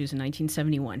economic issues in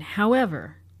 1971.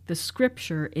 However, the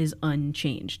scripture is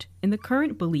unchanged. And the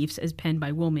current beliefs, as penned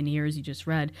by Willman here, as you just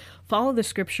read, follow the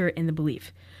scripture and the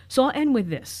belief. So I'll end with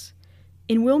this.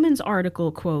 In Willman's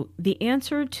article, quote, "The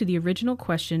answer to the original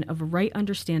question of a right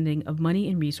understanding of money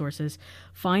and resources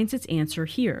finds its answer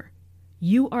here.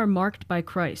 You are marked by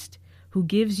Christ, who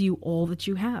gives you all that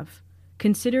you have.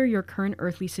 Consider your current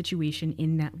earthly situation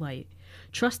in that light.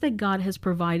 Trust that God has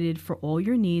provided for all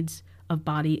your needs of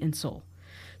body and soul.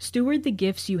 Steward the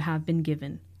gifts you have been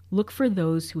given. Look for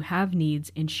those who have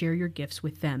needs and share your gifts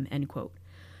with them," end quote.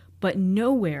 But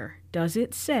nowhere does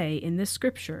it say in this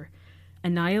scripture,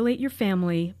 annihilate your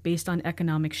family based on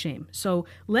economic shame. So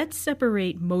let's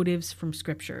separate motives from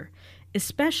scripture,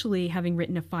 especially having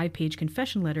written a 5-page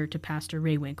confession letter to Pastor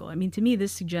Rehwinkel. I mean, to me,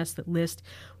 this suggests that List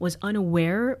was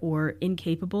unaware or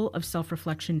incapable of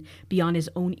self-reflection beyond his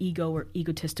own ego or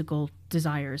egotistical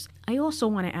desires. I also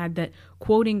want to add that,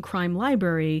 quoting Crime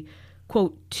Library,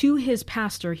 quote, "To his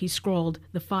pastor, he scrawled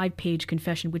the 5-page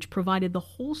confession, which provided the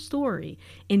whole story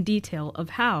in detail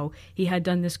of how he had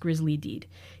done this grisly deed.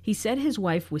 He said his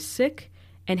wife was sick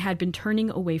and had been turning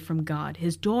away from God.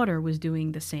 His daughter was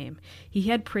doing the same. He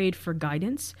had prayed for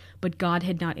guidance, but God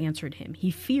had not answered him.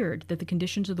 He feared that the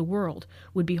conditions of the world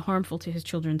would be harmful to his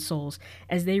children's souls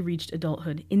as they reached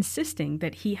adulthood, insisting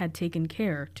that he had taken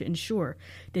care to ensure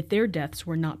that their deaths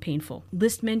were not painful."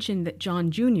 List mentioned that John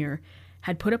Jr.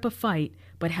 had put up a fight,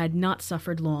 but had not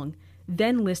suffered long.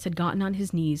 Then List had gotten on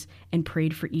his knees and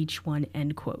prayed for each one,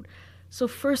 end quote. So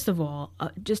first of all,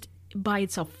 just by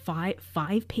itself,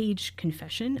 five-page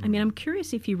confession. I mean, I'm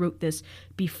curious if he wrote this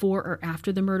before or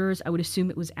after the murders. I would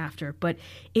assume it was after, but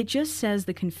it just says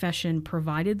the confession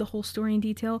provided the whole story in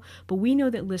detail, but we know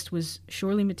that List was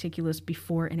surely meticulous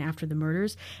before and after the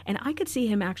murders, and I could see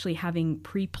him actually having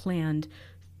pre-planned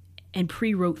and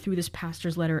pre-wrote through this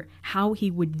pastor's letter how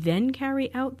he would then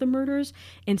carry out the murders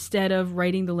instead of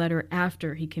writing the letter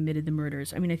after he committed the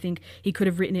murders. I mean, I think he could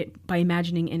have written it by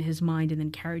imagining in his mind and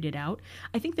then carried it out.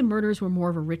 I think the murders were more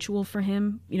of a ritual for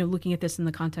him, you know, looking at this in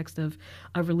the context of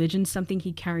religion, something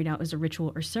he carried out as a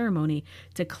ritual or ceremony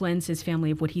to cleanse his family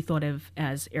of what he thought of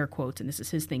as, air quotes, and this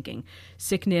is his thinking,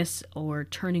 sickness or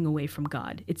turning away from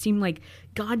God. It seemed like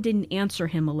God didn't answer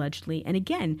him, allegedly. And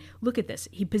again, look at this.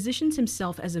 He positions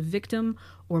himself as a victim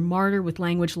or martyr with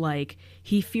language like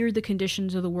he feared the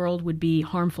conditions of the world would be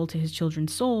harmful to his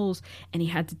children's souls, and he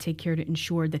had to take care to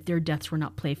ensure that their deaths were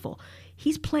not playful.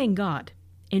 He's playing God.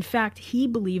 In fact, he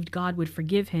believed God would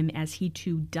forgive him as he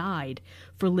too died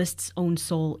for List's own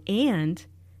soul, and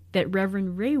that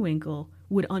Reverend Rehwinkel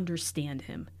would understand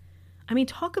him. I mean,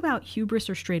 talk about hubris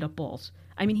or straight up balls.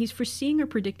 I mean, he's foreseeing or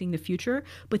predicting the future,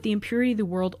 but the impurity of the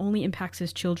world only impacts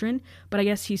his children. But I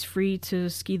guess he's free to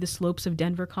ski the slopes of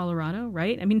Denver, Colorado,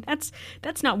 right? I mean,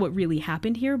 that's not what really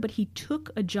happened here, but he took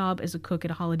a job as a cook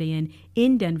at a Holiday Inn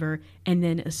in Denver and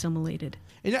then assimilated.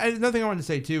 And another thing I wanted to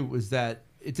say, too, was that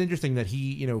it's interesting that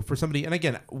he, you know, for somebody, and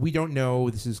again, we don't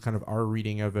know, this is kind of our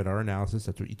reading of it, our analysis,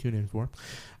 that's what you tune in for.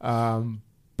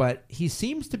 But he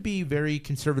seems to be very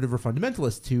conservative or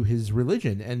fundamentalist to his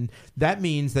religion, and that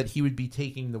means that he would be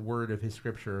taking the word of his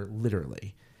scripture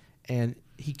literally. And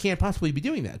he can't possibly be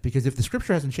doing that, because if the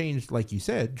scripture hasn't changed, like you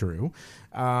said, Drew,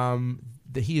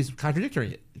 that he is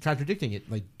contradicting it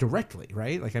like directly,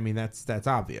 right? Like, I mean, that's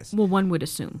obvious. Well, one would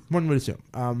assume.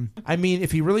 I mean,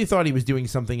 if he really thought he was doing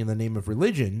something in the name of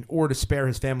religion or to spare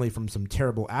his family from some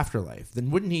terrible afterlife, then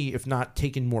wouldn't he, if not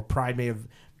taken more pride, may have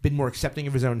been more accepting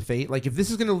of his own fate? Like, if this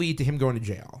is going to lead to him going to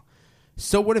jail,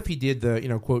 So what if he did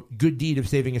the, quote, good deed of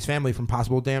saving his family from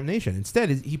possible damnation? Instead,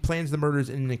 he plans the murders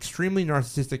in an extremely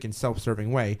narcissistic and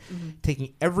self-serving way,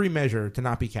 taking every measure to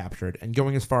not be captured and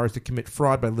going as far as to commit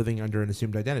fraud by living under an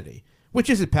assumed identity. Which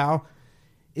is it, pal?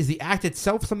 Is the act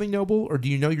itself something noble, or do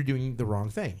you know you're doing the wrong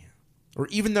thing? Or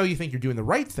even though you think you're doing the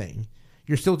right thing,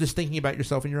 you're still just thinking about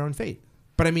yourself and your own fate.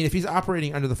 But I mean, if he's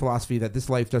operating under the philosophy that this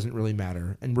life doesn't really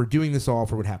matter and we're doing this all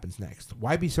for what happens next,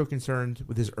 why be so concerned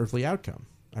with his earthly outcome?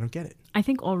 I don't get it. I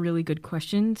think all really good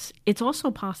questions. It's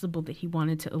also possible that he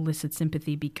wanted to elicit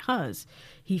sympathy because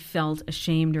he felt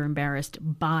ashamed or embarrassed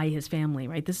by his family,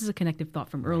 right? This is a connective thought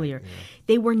from earlier. Yeah.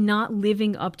 They were not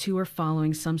living up to or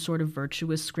following some sort of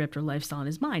virtuous script or lifestyle in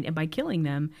his mind. And by killing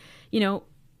them,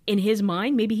 in his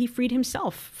mind, maybe he freed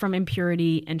himself from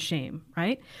impurity and shame,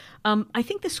 right? I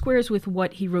think this squares with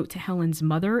what he wrote to Helen's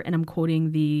mother, and I'm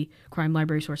quoting the Crime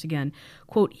Library source again.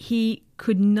 Quote, he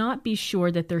could not be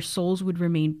sure that their souls would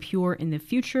remain pure in the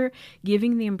future,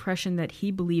 giving the impression that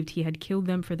he believed he had killed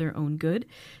them for their own good.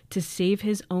 To save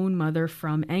his own mother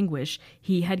from anguish,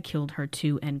 he had killed her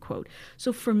too, end quote.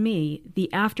 So for me,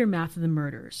 the aftermath of the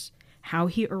murders, how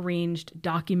he arranged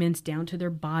documents down to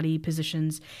their body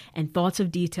positions and thoughts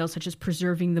of details such as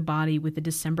preserving the body with the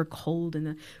December cold and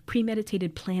the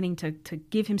premeditated planning to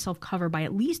give himself cover by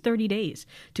at least 30 days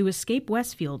to escape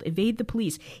Westfield, evade the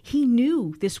police. He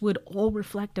knew this would all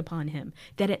reflect upon him,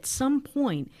 that at some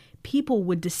point people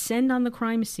would descend on the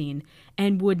crime scene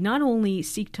and would not only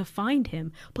seek to find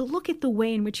him, but look at the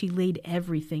way in which he laid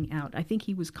everything out. I think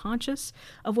he was conscious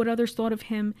of what others thought of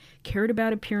him, cared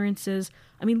about appearances.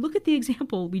 I mean, look at the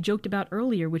example we joked about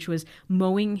earlier, which was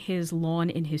mowing his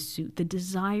lawn in his suit, the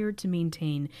desire to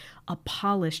maintain a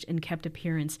polished and kept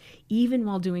appearance, even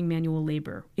while doing manual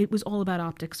labor. It was all about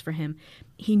optics for him.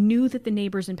 He knew that the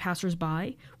neighbors and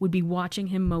passersby would be watching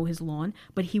him mow his lawn,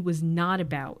 but he was not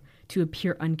about to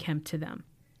appear unkempt to them.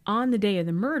 On the day of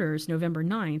the murders, November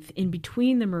 9th, in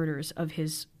between the murders of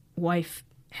his wife,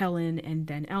 Helen, and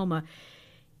then Alma,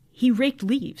 he raked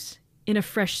leaves in a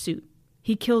fresh suit.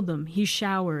 He killed them. He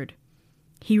showered.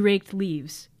 He raked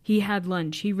leaves. He had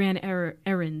lunch. He ran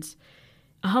errands.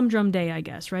 A humdrum day, I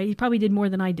guess, right? He probably did more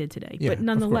than I did today. Yeah, but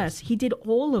nonetheless, he did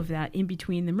all of that in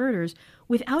between the murders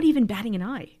without even batting an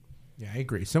eye. Yeah, I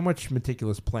agree. So much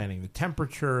meticulous planning. The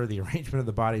temperature, the arrangement of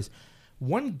the bodies.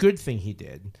 One good thing he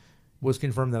did was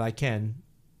confirm that I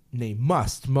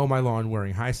must mow my lawn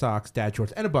wearing high socks, dad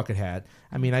shorts, and a bucket hat.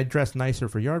 I mean, I dress nicer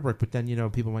for yard work, but then,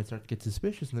 people might start to get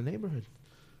suspicious in the neighborhood.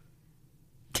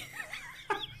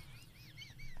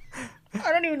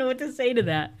 I don't even know what to say to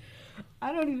that.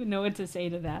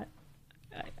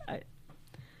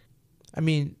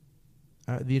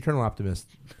 The eternal optimist,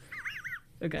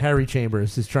 okay. Harry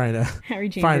Chambers, is trying to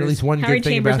find at least one good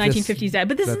thing about this. 1950s dad.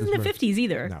 But this isn't the 50s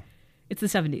either. No. It's the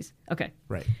 70s. Okay.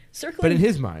 Right. Circling. But in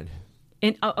his mind.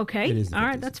 Okay. It is the all 50s.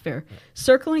 Right, that's fair. Right.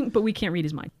 Circling, but we can't read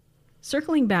his mind.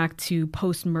 Circling back to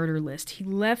post-murder list, he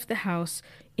left the house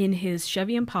in his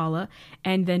Chevy Impala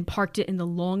and then parked it in the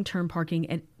long-term parking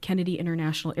at Kennedy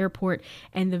International Airport,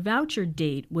 and the voucher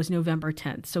date was November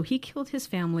 10th. So he killed his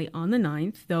family on the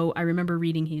 9th, though I remember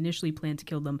reading he initially planned to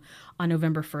kill them on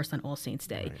November 1st on All Saints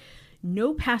Day. Right.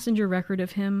 No passenger record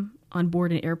of him on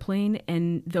board an airplane,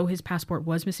 and though his passport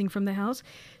was missing from the house,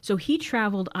 so he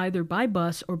traveled either by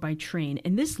bus or by train,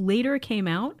 and this later came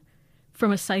out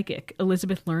from a psychic,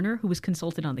 Elizabeth Lerner, who was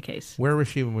consulted on the case. Where was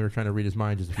she when we were trying to read his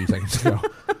mind just a few seconds ago?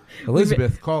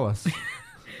 Elizabeth, call us.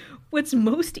 What's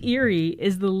most eerie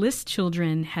is the List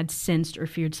children had sensed or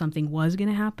feared something was going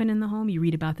to happen in the home. You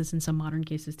read about this in some modern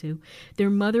cases too. Their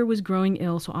mother was growing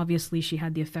ill, so obviously she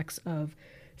had the effects of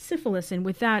syphilis, and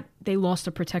with that, they lost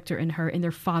a protector in her, and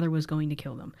their father was going to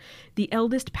kill them. The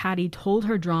eldest, Patty, told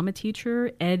her drama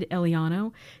teacher, Ed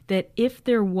Eliano, that if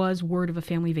there was word of a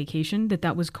family vacation,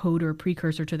 that was code or a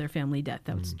precursor to their family death.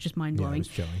 That was just mind-blowing. Yeah, it was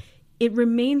chilling. It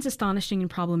remains astonishing and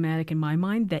problematic in my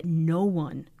mind that no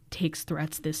one takes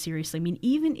threats this seriously. I mean,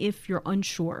 even if you're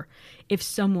unsure, if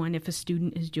a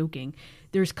student is joking,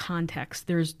 there's context,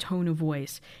 there's tone of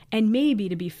voice. And maybe,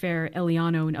 to be fair,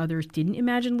 Eliano and others didn't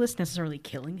imagine List necessarily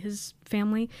killing his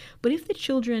family. But if the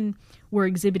children were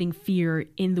exhibiting fear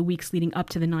in the weeks leading up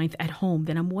to the 9th at home,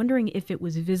 then I'm wondering if it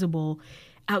was visible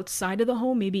outside of the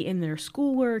home, maybe in their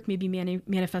schoolwork, maybe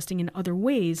manifesting in other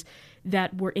ways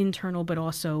that were internal but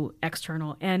also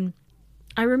external. And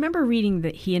I remember reading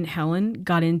that he and Helen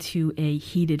got into a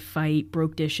heated fight,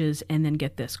 broke dishes, and then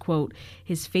get this, quote,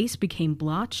 his face became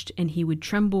blotched and he would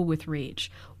tremble with rage.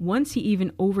 Once he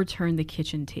even overturned the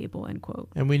kitchen table, end quote.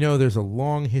 And we know there's a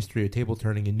long history of table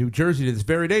turning in New Jersey to this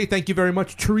very day. Thank you very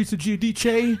much, Teresa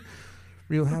Giudice,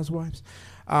 Real Housewives.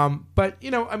 But,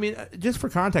 I mean, just for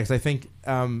context, I think,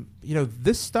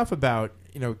 this stuff about,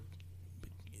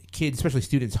 kids, especially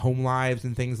students' home lives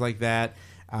and things like that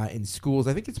in schools,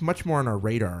 I think it's much more on our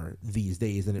radar these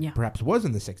days than it perhaps was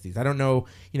in the 60s. I don't know,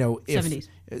 if... 70s.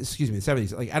 Excuse me, the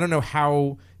 70s. Like, I don't know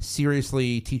how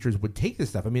seriously teachers would take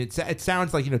this stuff. I mean, it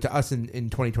sounds like, to us in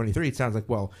 2023, it sounds like,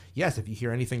 well, yes, if you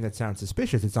hear anything that sounds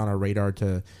suspicious, it's on our radar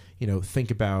to,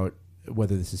 think about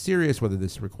whether this is serious, whether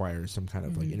this requires some kind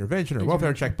of like intervention or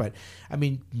welfare check. But I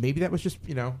mean, maybe that was just,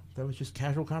 that was just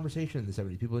casual conversation in the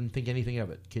 70s. People didn't think anything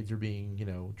of it. Kids are being,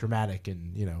 dramatic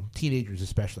and, teenagers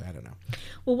especially. I don't know.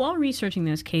 Well, while researching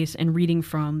this case and reading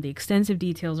from the extensive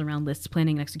details around List's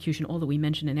planning and execution, all that we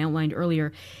mentioned and outlined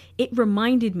earlier, it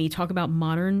reminded me, talk about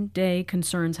modern day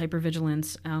concerns,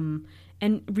 hypervigilance,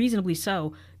 and reasonably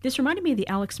so. This reminded me of the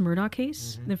Alex Murdaugh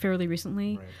case fairly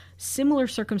recently. Right. Similar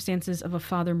circumstances of a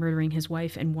father murdering his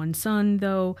wife and one son,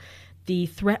 though the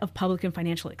threat of public and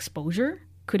financial exposure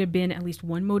could have been at least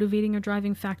one motivating or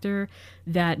driving factor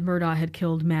that Murdaugh had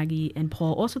killed Maggie and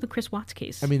Paul. Also the Chris Watts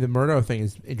case. I mean, the Murdaugh thing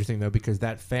is interesting, though, because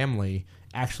that family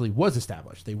actually was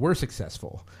established. They were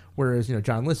successful. Whereas,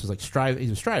 John List was like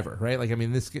he's a striver, right? Like, I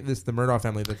mean, the Murdaugh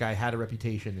family, the guy had a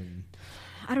reputation and...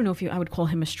 I don't know if I would call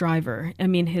him a striver. I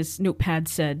mean, his notepad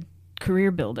said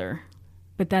career builder,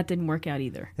 but that didn't work out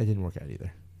either.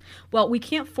 Well, we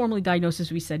can't formally diagnose,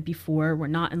 as we said before. We're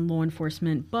not in law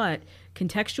enforcement, but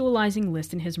contextualizing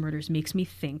List and his murders makes me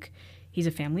think he's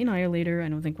a family annihilator. I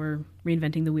don't think we're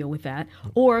reinventing the wheel with that.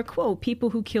 Or, quote, people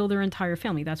who kill their entire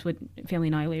family. That's what family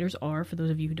annihilators are, for those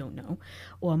of you who don't know,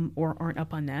 or aren't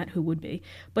up on that, who would be.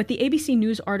 But the ABC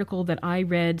News article that I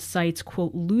read cites,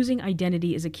 quote, losing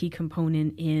identity is a key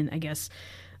component in, I guess,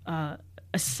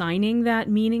 assigning that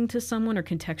meaning to someone or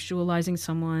contextualizing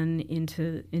someone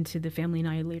into the family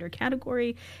annihilator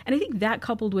category. And I think that,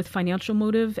 coupled with financial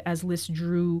motive, as List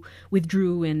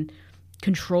withdrew and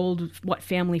controlled what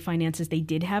family finances they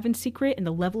did have in secret, and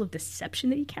the level of deception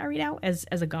that he carried out as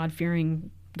a God-fearing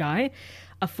guy,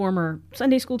 a former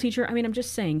Sunday school teacher. I mean, I'm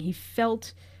just saying, he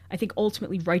felt, I think,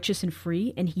 ultimately righteous and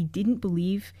free, and he didn't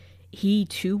believe he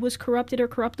too was corrupted or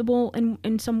corruptible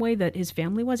in some way that his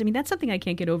family was. I mean, that's something I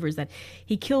can't get over, is that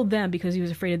he killed them because he was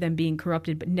afraid of them being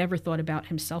corrupted, but never thought about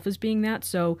himself as being that.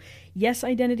 So yes,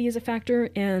 identity is a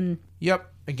factor. And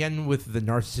yep, again with the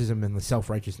narcissism and the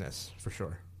self-righteousness, for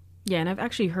sure. Yeah, and I've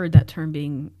actually heard that term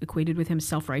being equated with him,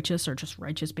 self-righteous or just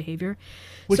righteous behavior.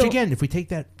 Which, again, if we take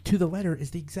that to the letter, is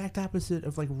the exact opposite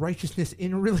of like righteousness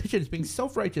in religion. It's being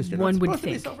self-righteous. You're one not would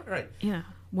supposed think. to be right. Yeah,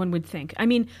 one would think. I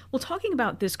mean, well, talking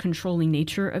about this controlling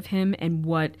nature of him and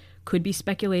what could be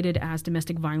speculated as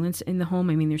domestic violence in the home,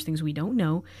 I mean, there's things we don't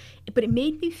know. But it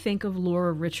made me think of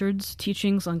Laura Richards'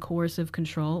 teachings on coercive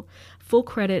control. Full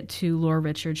credit to Laura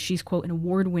Richards. She's, quote, an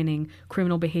award-winning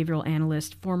criminal behavioral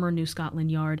analyst, former New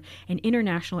Scotland Yard, an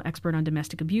international expert on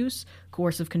domestic abuse,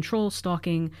 coercive control,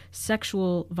 stalking,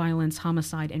 sexual violence,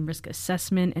 homicide, and risk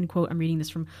assessment, end quote. I'm reading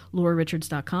this from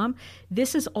laurarichards.com.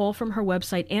 This is all from her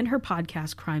website and her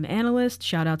podcast, Crime Analyst.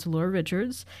 Shout out to Laura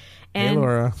Richards. Hey,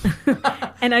 Laura.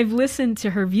 And I've listened to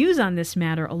her views on this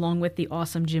matter, along with the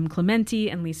awesome Jim Clementi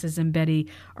and Lisa Zambetti,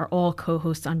 are all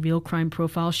co-hosts on Real Crime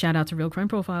Profile. Shout out to Real Crime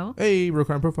Profile. Hey, Real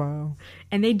Crime Profile.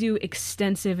 And they do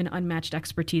extensive and unmatched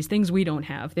expertise, things we don't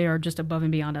have. They are just above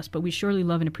and beyond us, but we surely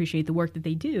love and appreciate the work that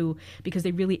they do, because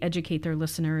they really educate their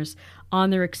listeners on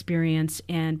their experience,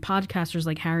 and podcasters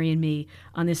like Harry and me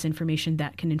on this information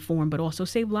that can inform but also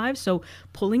save lives. So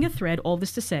pulling a thread, all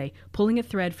this to say, pulling a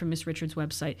thread from Ms. Richards'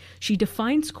 website, she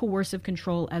defines coercive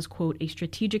control as, quote, a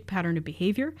strategic pattern of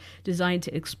behavior designed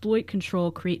to exploit,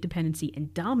 control, create dependency,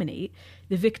 and dominate.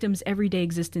 The victim's everyday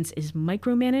existence is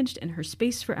micromanaged, and her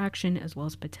space for action, as well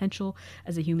as potential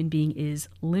as a human being, is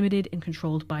limited and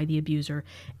controlled by the abuser,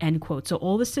 end quote. So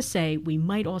all this to say, we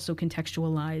might also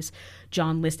contextualize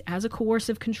John List as a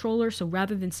coercive controller. So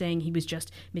rather than saying he was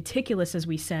just meticulous, as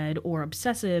we said, or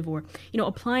obsessive, or,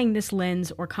 applying this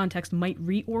lens or context might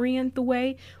reorient the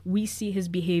way we see his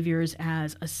behaviors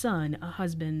as a son, a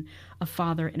husband, a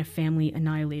father, and a family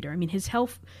annihilator. I mean,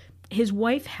 his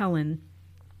wife, Helen,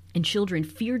 and children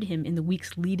feared him in the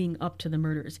weeks leading up to the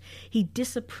murders. He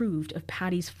disapproved of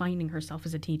Patty's finding herself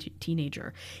as a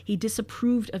teenager. He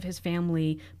disapproved of his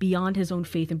family beyond his own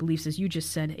faith and beliefs, as you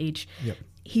just said, H. Yep.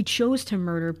 He chose to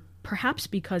murder perhaps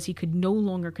because he could no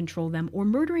longer control them, or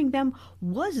murdering them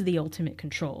was the ultimate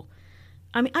control.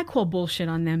 I mean, I call bullshit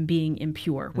on them being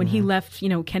impure. When he left,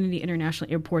 Kennedy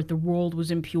International Airport, the world was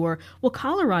impure. Well,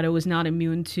 Colorado was not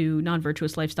immune to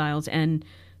non-virtuous lifestyles, and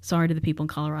Sorry to the people in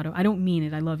Colorado. I don't mean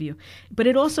it. I love you. But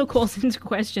it also calls into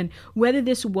question whether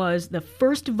this was the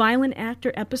first violent act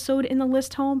or episode in the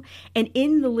List home. And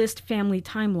in the List family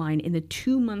timeline, in the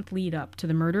 2-month lead up to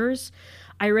the murders,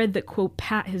 I read that, quote,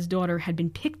 Pat, his daughter, had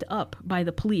been picked up by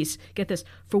the police, get this,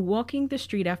 for walking the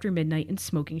street after midnight and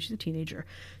smoking. She's a teenager.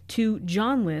 To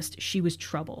John List, she was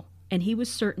trouble. And he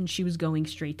was certain she was going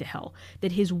straight to hell.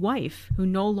 That his wife, who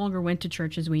no longer went to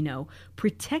church as we know,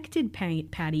 protected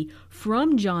Patty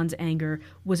from John's anger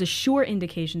was a sure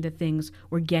indication that things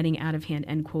were getting out of hand,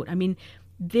 end quote. I mean,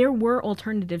 there were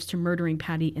alternatives to murdering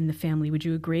Patty in the family. Would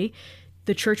you agree?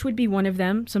 The church would be one of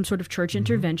them, some sort of church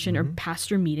intervention or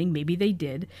pastor meeting. Maybe they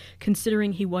did,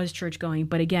 considering he was church going.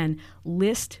 But again,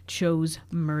 List chose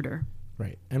murder.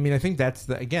 Right. I mean, I think that's,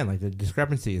 the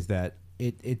discrepancy is that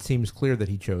it seems clear that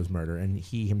he chose murder, and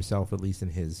he himself, at least in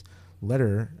his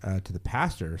letter to the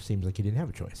pastor, seems like he didn't have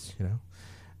a choice,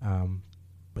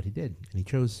 but he did, and he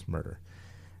chose murder.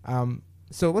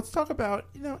 So let's talk about,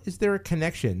 is there a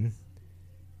connection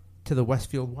to the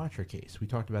Westfield Watcher case? We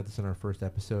talked about this in our first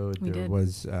episode. There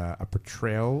was a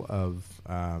portrayal of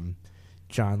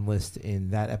John List in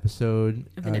that episode.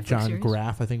 John series?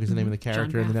 Graff, I think, was the name of the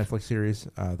character in the Netflix series,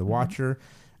 The Watcher.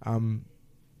 So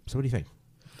what do you think?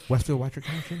 Westfield Watcher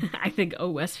connection? I think,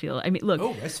 Westfield. I mean, look.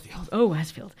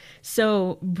 Westfield.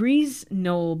 So, Breeze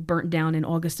Knoll burnt down in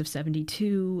August of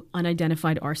 1972.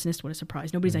 Unidentified arsonist. What a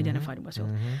surprise. Nobody's identified in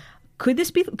Westfield. Could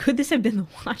this have been the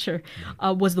Watcher?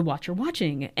 Was the Watcher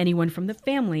watching anyone from the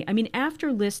family? I mean,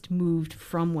 after List moved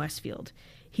from Westfield,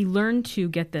 he learned to,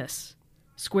 get this,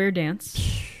 square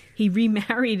dance. He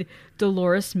remarried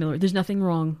Dolores Miller. There's nothing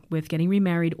wrong with getting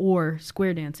remarried or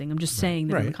square dancing. I'm just saying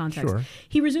that in the context. Sure.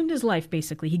 He resumed his life,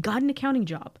 basically. He got an accounting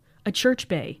job, a church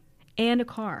bay, and a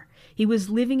car. He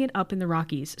was living it up in the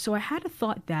Rockies. So I had a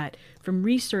thought that from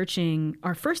researching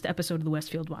our first episode of the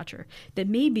Westfield Watcher, that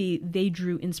maybe they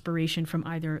drew inspiration from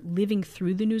either living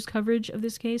through the news coverage of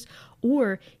this case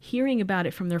or hearing about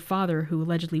it from their father, who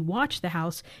allegedly watched the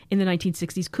house in the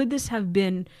 1960s. Could this have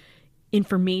been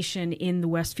information in the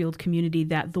Westfield community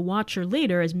that the Watcher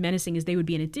later, as menacing as they would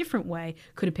be in a different way,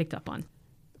 could have picked up on?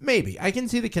 Maybe. I can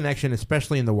see the connection,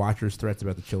 especially in the Watcher's threats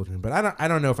about the children, but I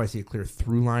don't know if I see a clear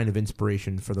through line of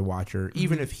inspiration for the Watcher,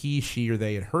 even if he, she, or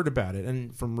they had heard about it.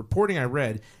 And from reporting I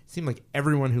read, it seemed like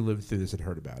everyone who lived through this had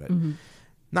heard about it.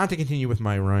 Not to continue with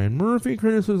my Ryan Murphy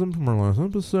criticism from our last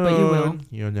episode. But you will.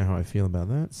 You know how I feel about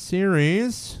that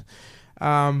series.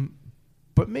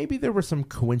 But maybe there were some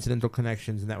coincidental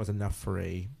connections, and that was enough for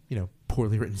a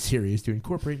poorly written series to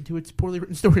incorporate into its poorly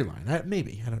written storyline.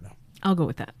 Maybe. I don't know. I'll go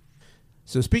with that.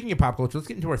 So speaking of pop culture, let's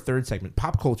get into our third segment,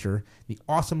 Pop Culture, the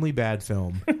awesomely bad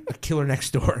film, A Killer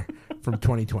Next Door from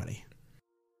 2020.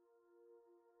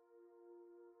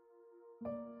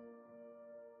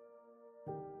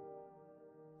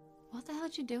 What the hell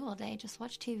did you do all day? Just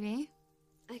watch TV?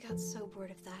 I got so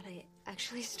bored of that, I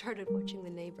actually started watching The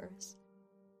Neighbors.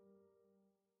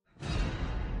 Do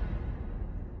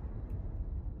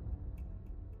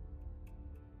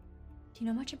you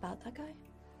know much about that guy?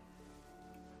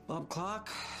 Bob Clark?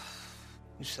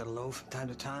 You said hello from time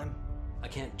to time? I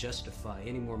can't justify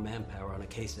any more manpower on a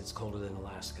case that's colder than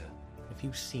Alaska. Have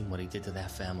you seen what he did to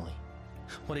that family?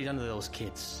 What he done to those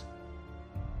kids?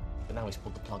 But now he's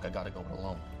pulled the plug, I gotta go it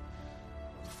alone.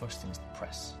 The first thing is the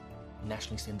press.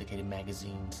 Nationally syndicated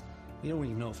magazines. We don't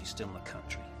even know if he's still in the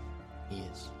country. He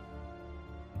is.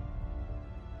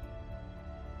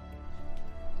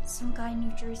 Some guy in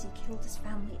New Jersey killed his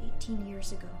family 18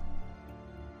 years ago.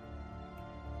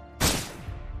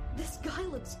 This guy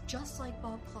looks just like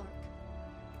Bob Clark.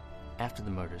 After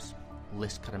the murders,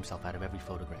 List cut himself out of every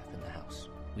photograph in the house.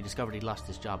 We discovered he'd lost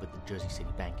his job at the Jersey City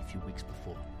Bank a few weeks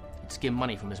before. He'd skimmed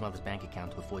money from his mother's bank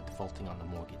account to avoid defaulting on the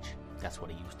mortgage. That's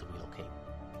what he used to relocate.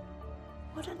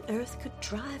 What on earth could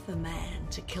drive a man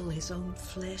to kill his own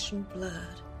flesh and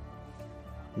blood?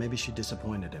 Maybe she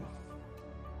disappointed him.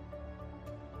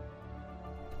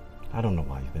 I don't know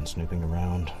why you've been snooping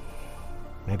around.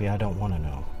 Maybe I don't want to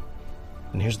know.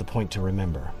 And here's the point to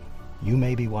remember. You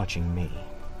may be watching me,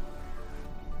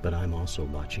 but I'm also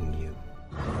watching you.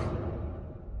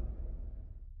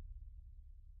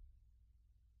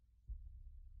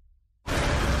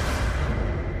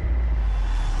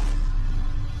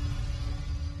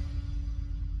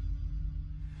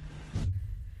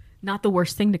 Not the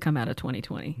worst thing to come out of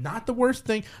 2020. Not the worst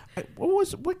thing.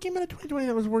 What came out of 2020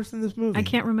 that was worse than this movie? I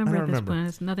can't remember at this point.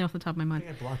 It's nothing off the top of my mind. I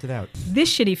think I blocked it out.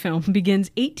 This shitty film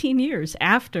begins 18 years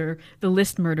after the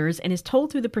List murders and is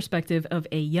told through the perspective of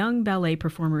a young ballet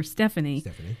performer, Stephanie.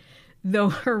 though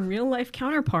her real-life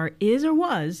counterpart is or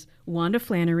was Wanda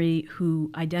Flannery,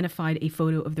 who identified a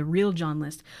photo of the real John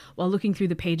List while looking through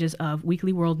the pages of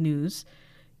Weekly World News,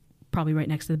 probably right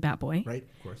next to the Bat Boy. Right,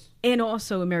 of course. And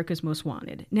also America's Most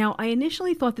Wanted. Now, I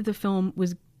initially thought that the film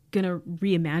was going to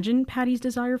reimagine Patty's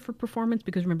desire for performance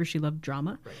because, remember, she loved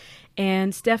drama. Right.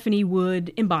 And Stephanie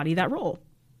would embody that role.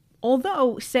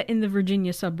 Although set in the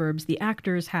Virginia suburbs, the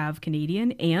actors have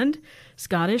Canadian and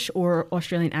Scottish or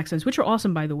Australian accents, which are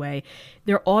awesome, by the way.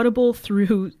 They're audible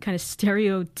through kind of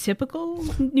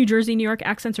stereotypical New Jersey, New York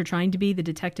accents, or trying to be. The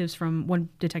detectives from, one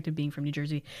detective being from New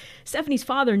Jersey. Stephanie's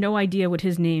father, no idea what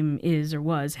his name is or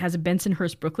was, has a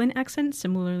Bensonhurst, Brooklyn accent,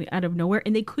 similarly out of nowhere,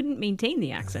 and they couldn't maintain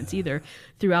the accents either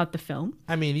throughout the film.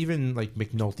 I mean, even like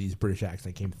McNulty's British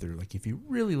accent came through, like if you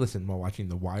really listen while watching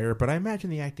The Wire, but I imagine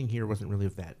the acting here wasn't really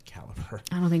of that caliber.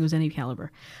 I don't think it was any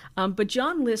caliber. But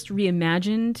John List,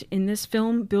 reimagined in this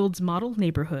film, builds model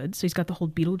neighborhoods. So he's got the whole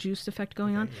Beetlejuice effect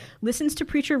going on. Yeah. Listens to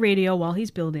preacher radio while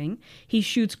he's building. He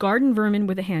shoots garden vermin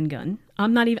with a handgun.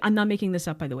 I'm not making this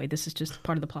up, by the way. This is just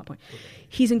part of the plot point. Okay.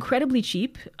 He's incredibly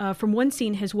cheap. From one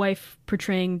scene, his wife,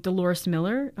 portraying Dolores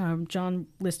Miller, John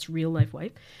List's real-life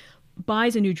wife,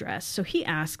 buys a new dress. So he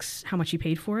asks how much he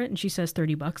paid for it, and she says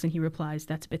 $30, and he replies,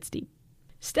 "That's a bit steep."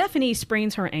 Stephanie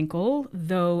sprains her ankle,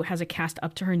 though has a cast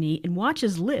up to her knee, and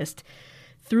watches List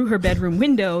through her bedroom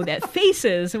window that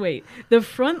faces, the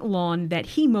front lawn that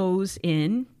he mows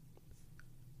in...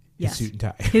 His suit and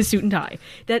tie. His suit and tie.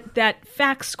 That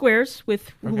fact squares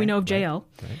with who we know of JL.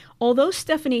 Right. Although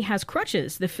Stephanie has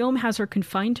crutches, the film has her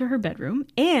confined to her bedroom,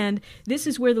 and this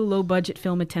is where the low-budget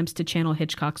film attempts to channel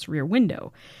Hitchcock's Rear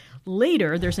Window.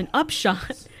 Later, there's an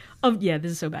upshot of... Yeah,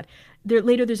 this is so bad.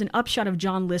 Later, there's an upshot of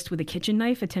John List with a kitchen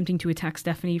knife attempting to attack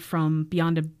Stephanie from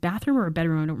beyond a bathroom or a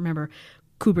bedroom, I don't remember,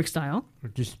 Kubrick style. Or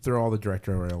just throw all the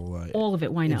directorial all of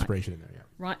it, why not? Inspiration in there,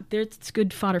 yeah. It's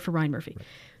good fodder for Ryan Murphy. Right.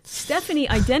 Stephanie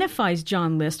identifies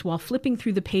John List while flipping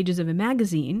through the pages of a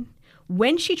magazine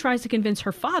when she tries to convince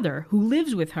her father, who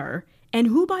lives with her, and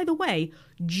who, by the way,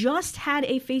 just had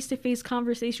a face-to-face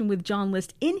conversation with John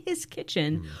List in his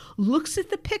kitchen, looks at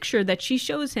the picture that she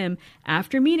shows him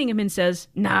after meeting him and says,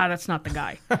 "Nah, that's not the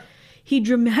guy." He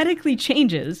dramatically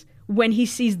changes when he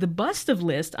sees the bust of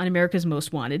List on America's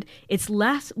Most Wanted. It's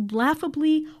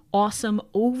laughably awesome,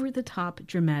 over-the-top,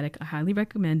 dramatic. I highly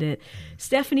recommend it.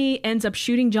 Stephanie ends up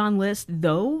shooting John List,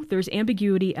 though there's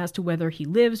ambiguity as to whether he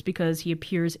lives because he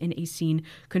appears in a scene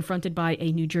confronted by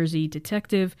a New Jersey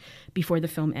detective before the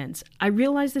film ends. I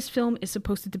realize this film is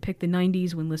supposed to depict the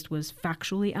 90s when List was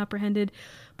factually apprehended,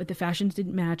 but the fashions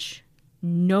didn't match.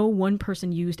 No one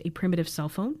person used a primitive cell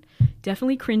phone.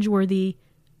 Definitely cringeworthy,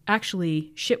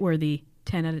 actually shitworthy.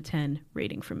 10 out of 10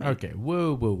 rating from me. Okay,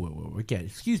 whoa. Again,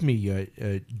 excuse me,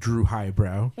 Drew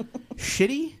Highbrow.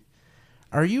 Shitty?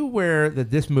 Are you aware that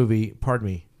this movie,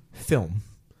 film,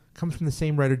 comes from the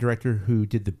same writer-director who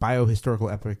did the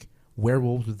biohistorical epic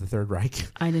Werewolves of the Third Reich?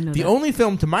 I didn't know that. The only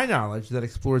film, to my knowledge, that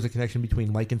explores a connection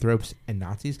between lycanthropes and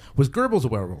Nazis was Goebbels' A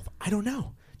Werewolf. I don't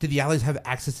know. Did the Allies have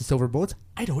access to silver bullets?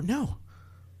 I don't know.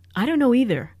 I don't know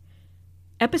either.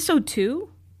 Episode 2,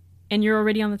 and you're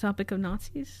already on the topic of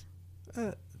Nazis?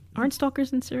 Aren't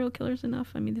stalkers and serial killers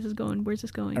enough? I mean, where's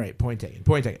this going? All right, point taken.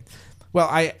 Well,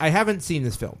 I haven't seen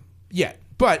this film yet,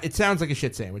 but it sounds like a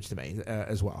shit sandwich to me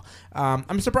as well.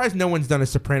 I'm surprised no one's done a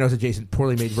Sopranos-adjacent,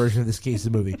 poorly made version of this case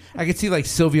of the movie. I could see like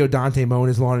Silvio Dante mowing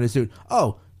his lawn in his suit.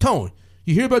 Oh, Tone,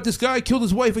 you hear about this guy? Killed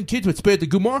his wife and kids with Spade the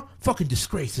Gumar? Fucking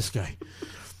disgrace, this guy.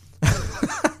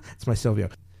 It's my Silvio.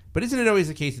 But isn't it always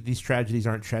the case that these tragedies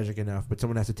aren't tragic enough, but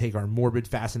someone has to take our morbid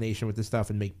fascination with this stuff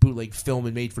and make bootleg film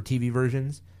and made-for-TV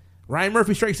versions? Ryan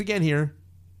Murphy strikes again here.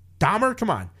 Dahmer? Come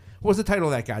on. What was the title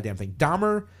of that goddamn thing?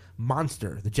 Dahmer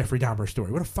Monster, the Jeffrey Dahmer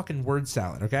story. What a fucking word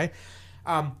salad, okay?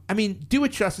 I mean, do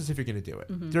it justice if you're going to do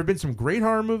it. Mm-hmm. There have been some great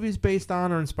horror movies based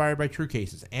on or inspired by true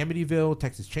cases. Amityville,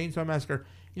 Texas Chainsaw Massacre.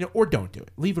 Or don't do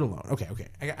it. Leave it alone. Okay.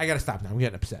 I got to stop now. I'm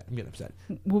getting upset.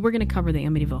 Well, we're going to cover the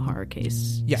Amityville horror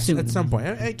case soon. At some point.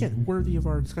 Again, worthy of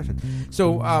our discussion.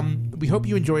 So we hope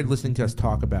you enjoyed listening to us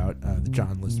talk about the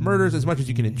John List murders as much as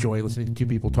you can enjoy listening to two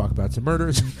people talk about some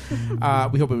murders.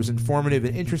 We hope it was informative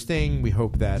and interesting. We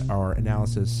hope that our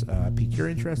analysis piqued your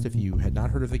interest if you had not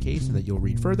heard of the case and that you'll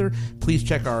read further. Please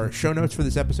check our show notes for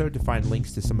this episode to find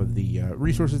links to some of the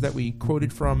resources that we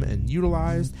quoted from and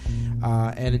utilized.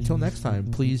 And until next time,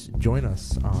 please join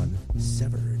us on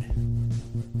Severed.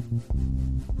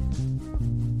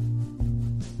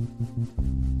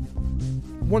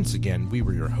 Once again, we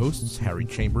were your hosts, Harry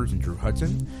Chambers and Drew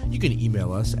Hudson. You can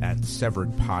email us at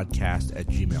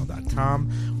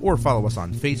severedpodcast@gmail.com or follow us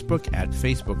on Facebook at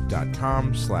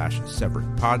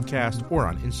facebook.com/severedpodcast or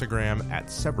on Instagram at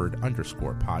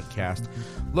severed_podcast.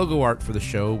 Logo art for the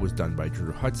show was done by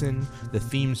Drew Hudson. The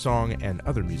theme song and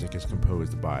other music is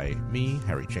composed by me,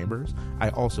 Harry Chambers. I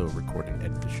also record and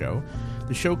edit the show.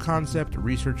 The show concept,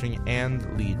 researching,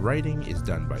 and lead writing is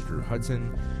done by Drew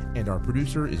Hudson, and our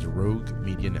producer is Rogue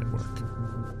Media Network.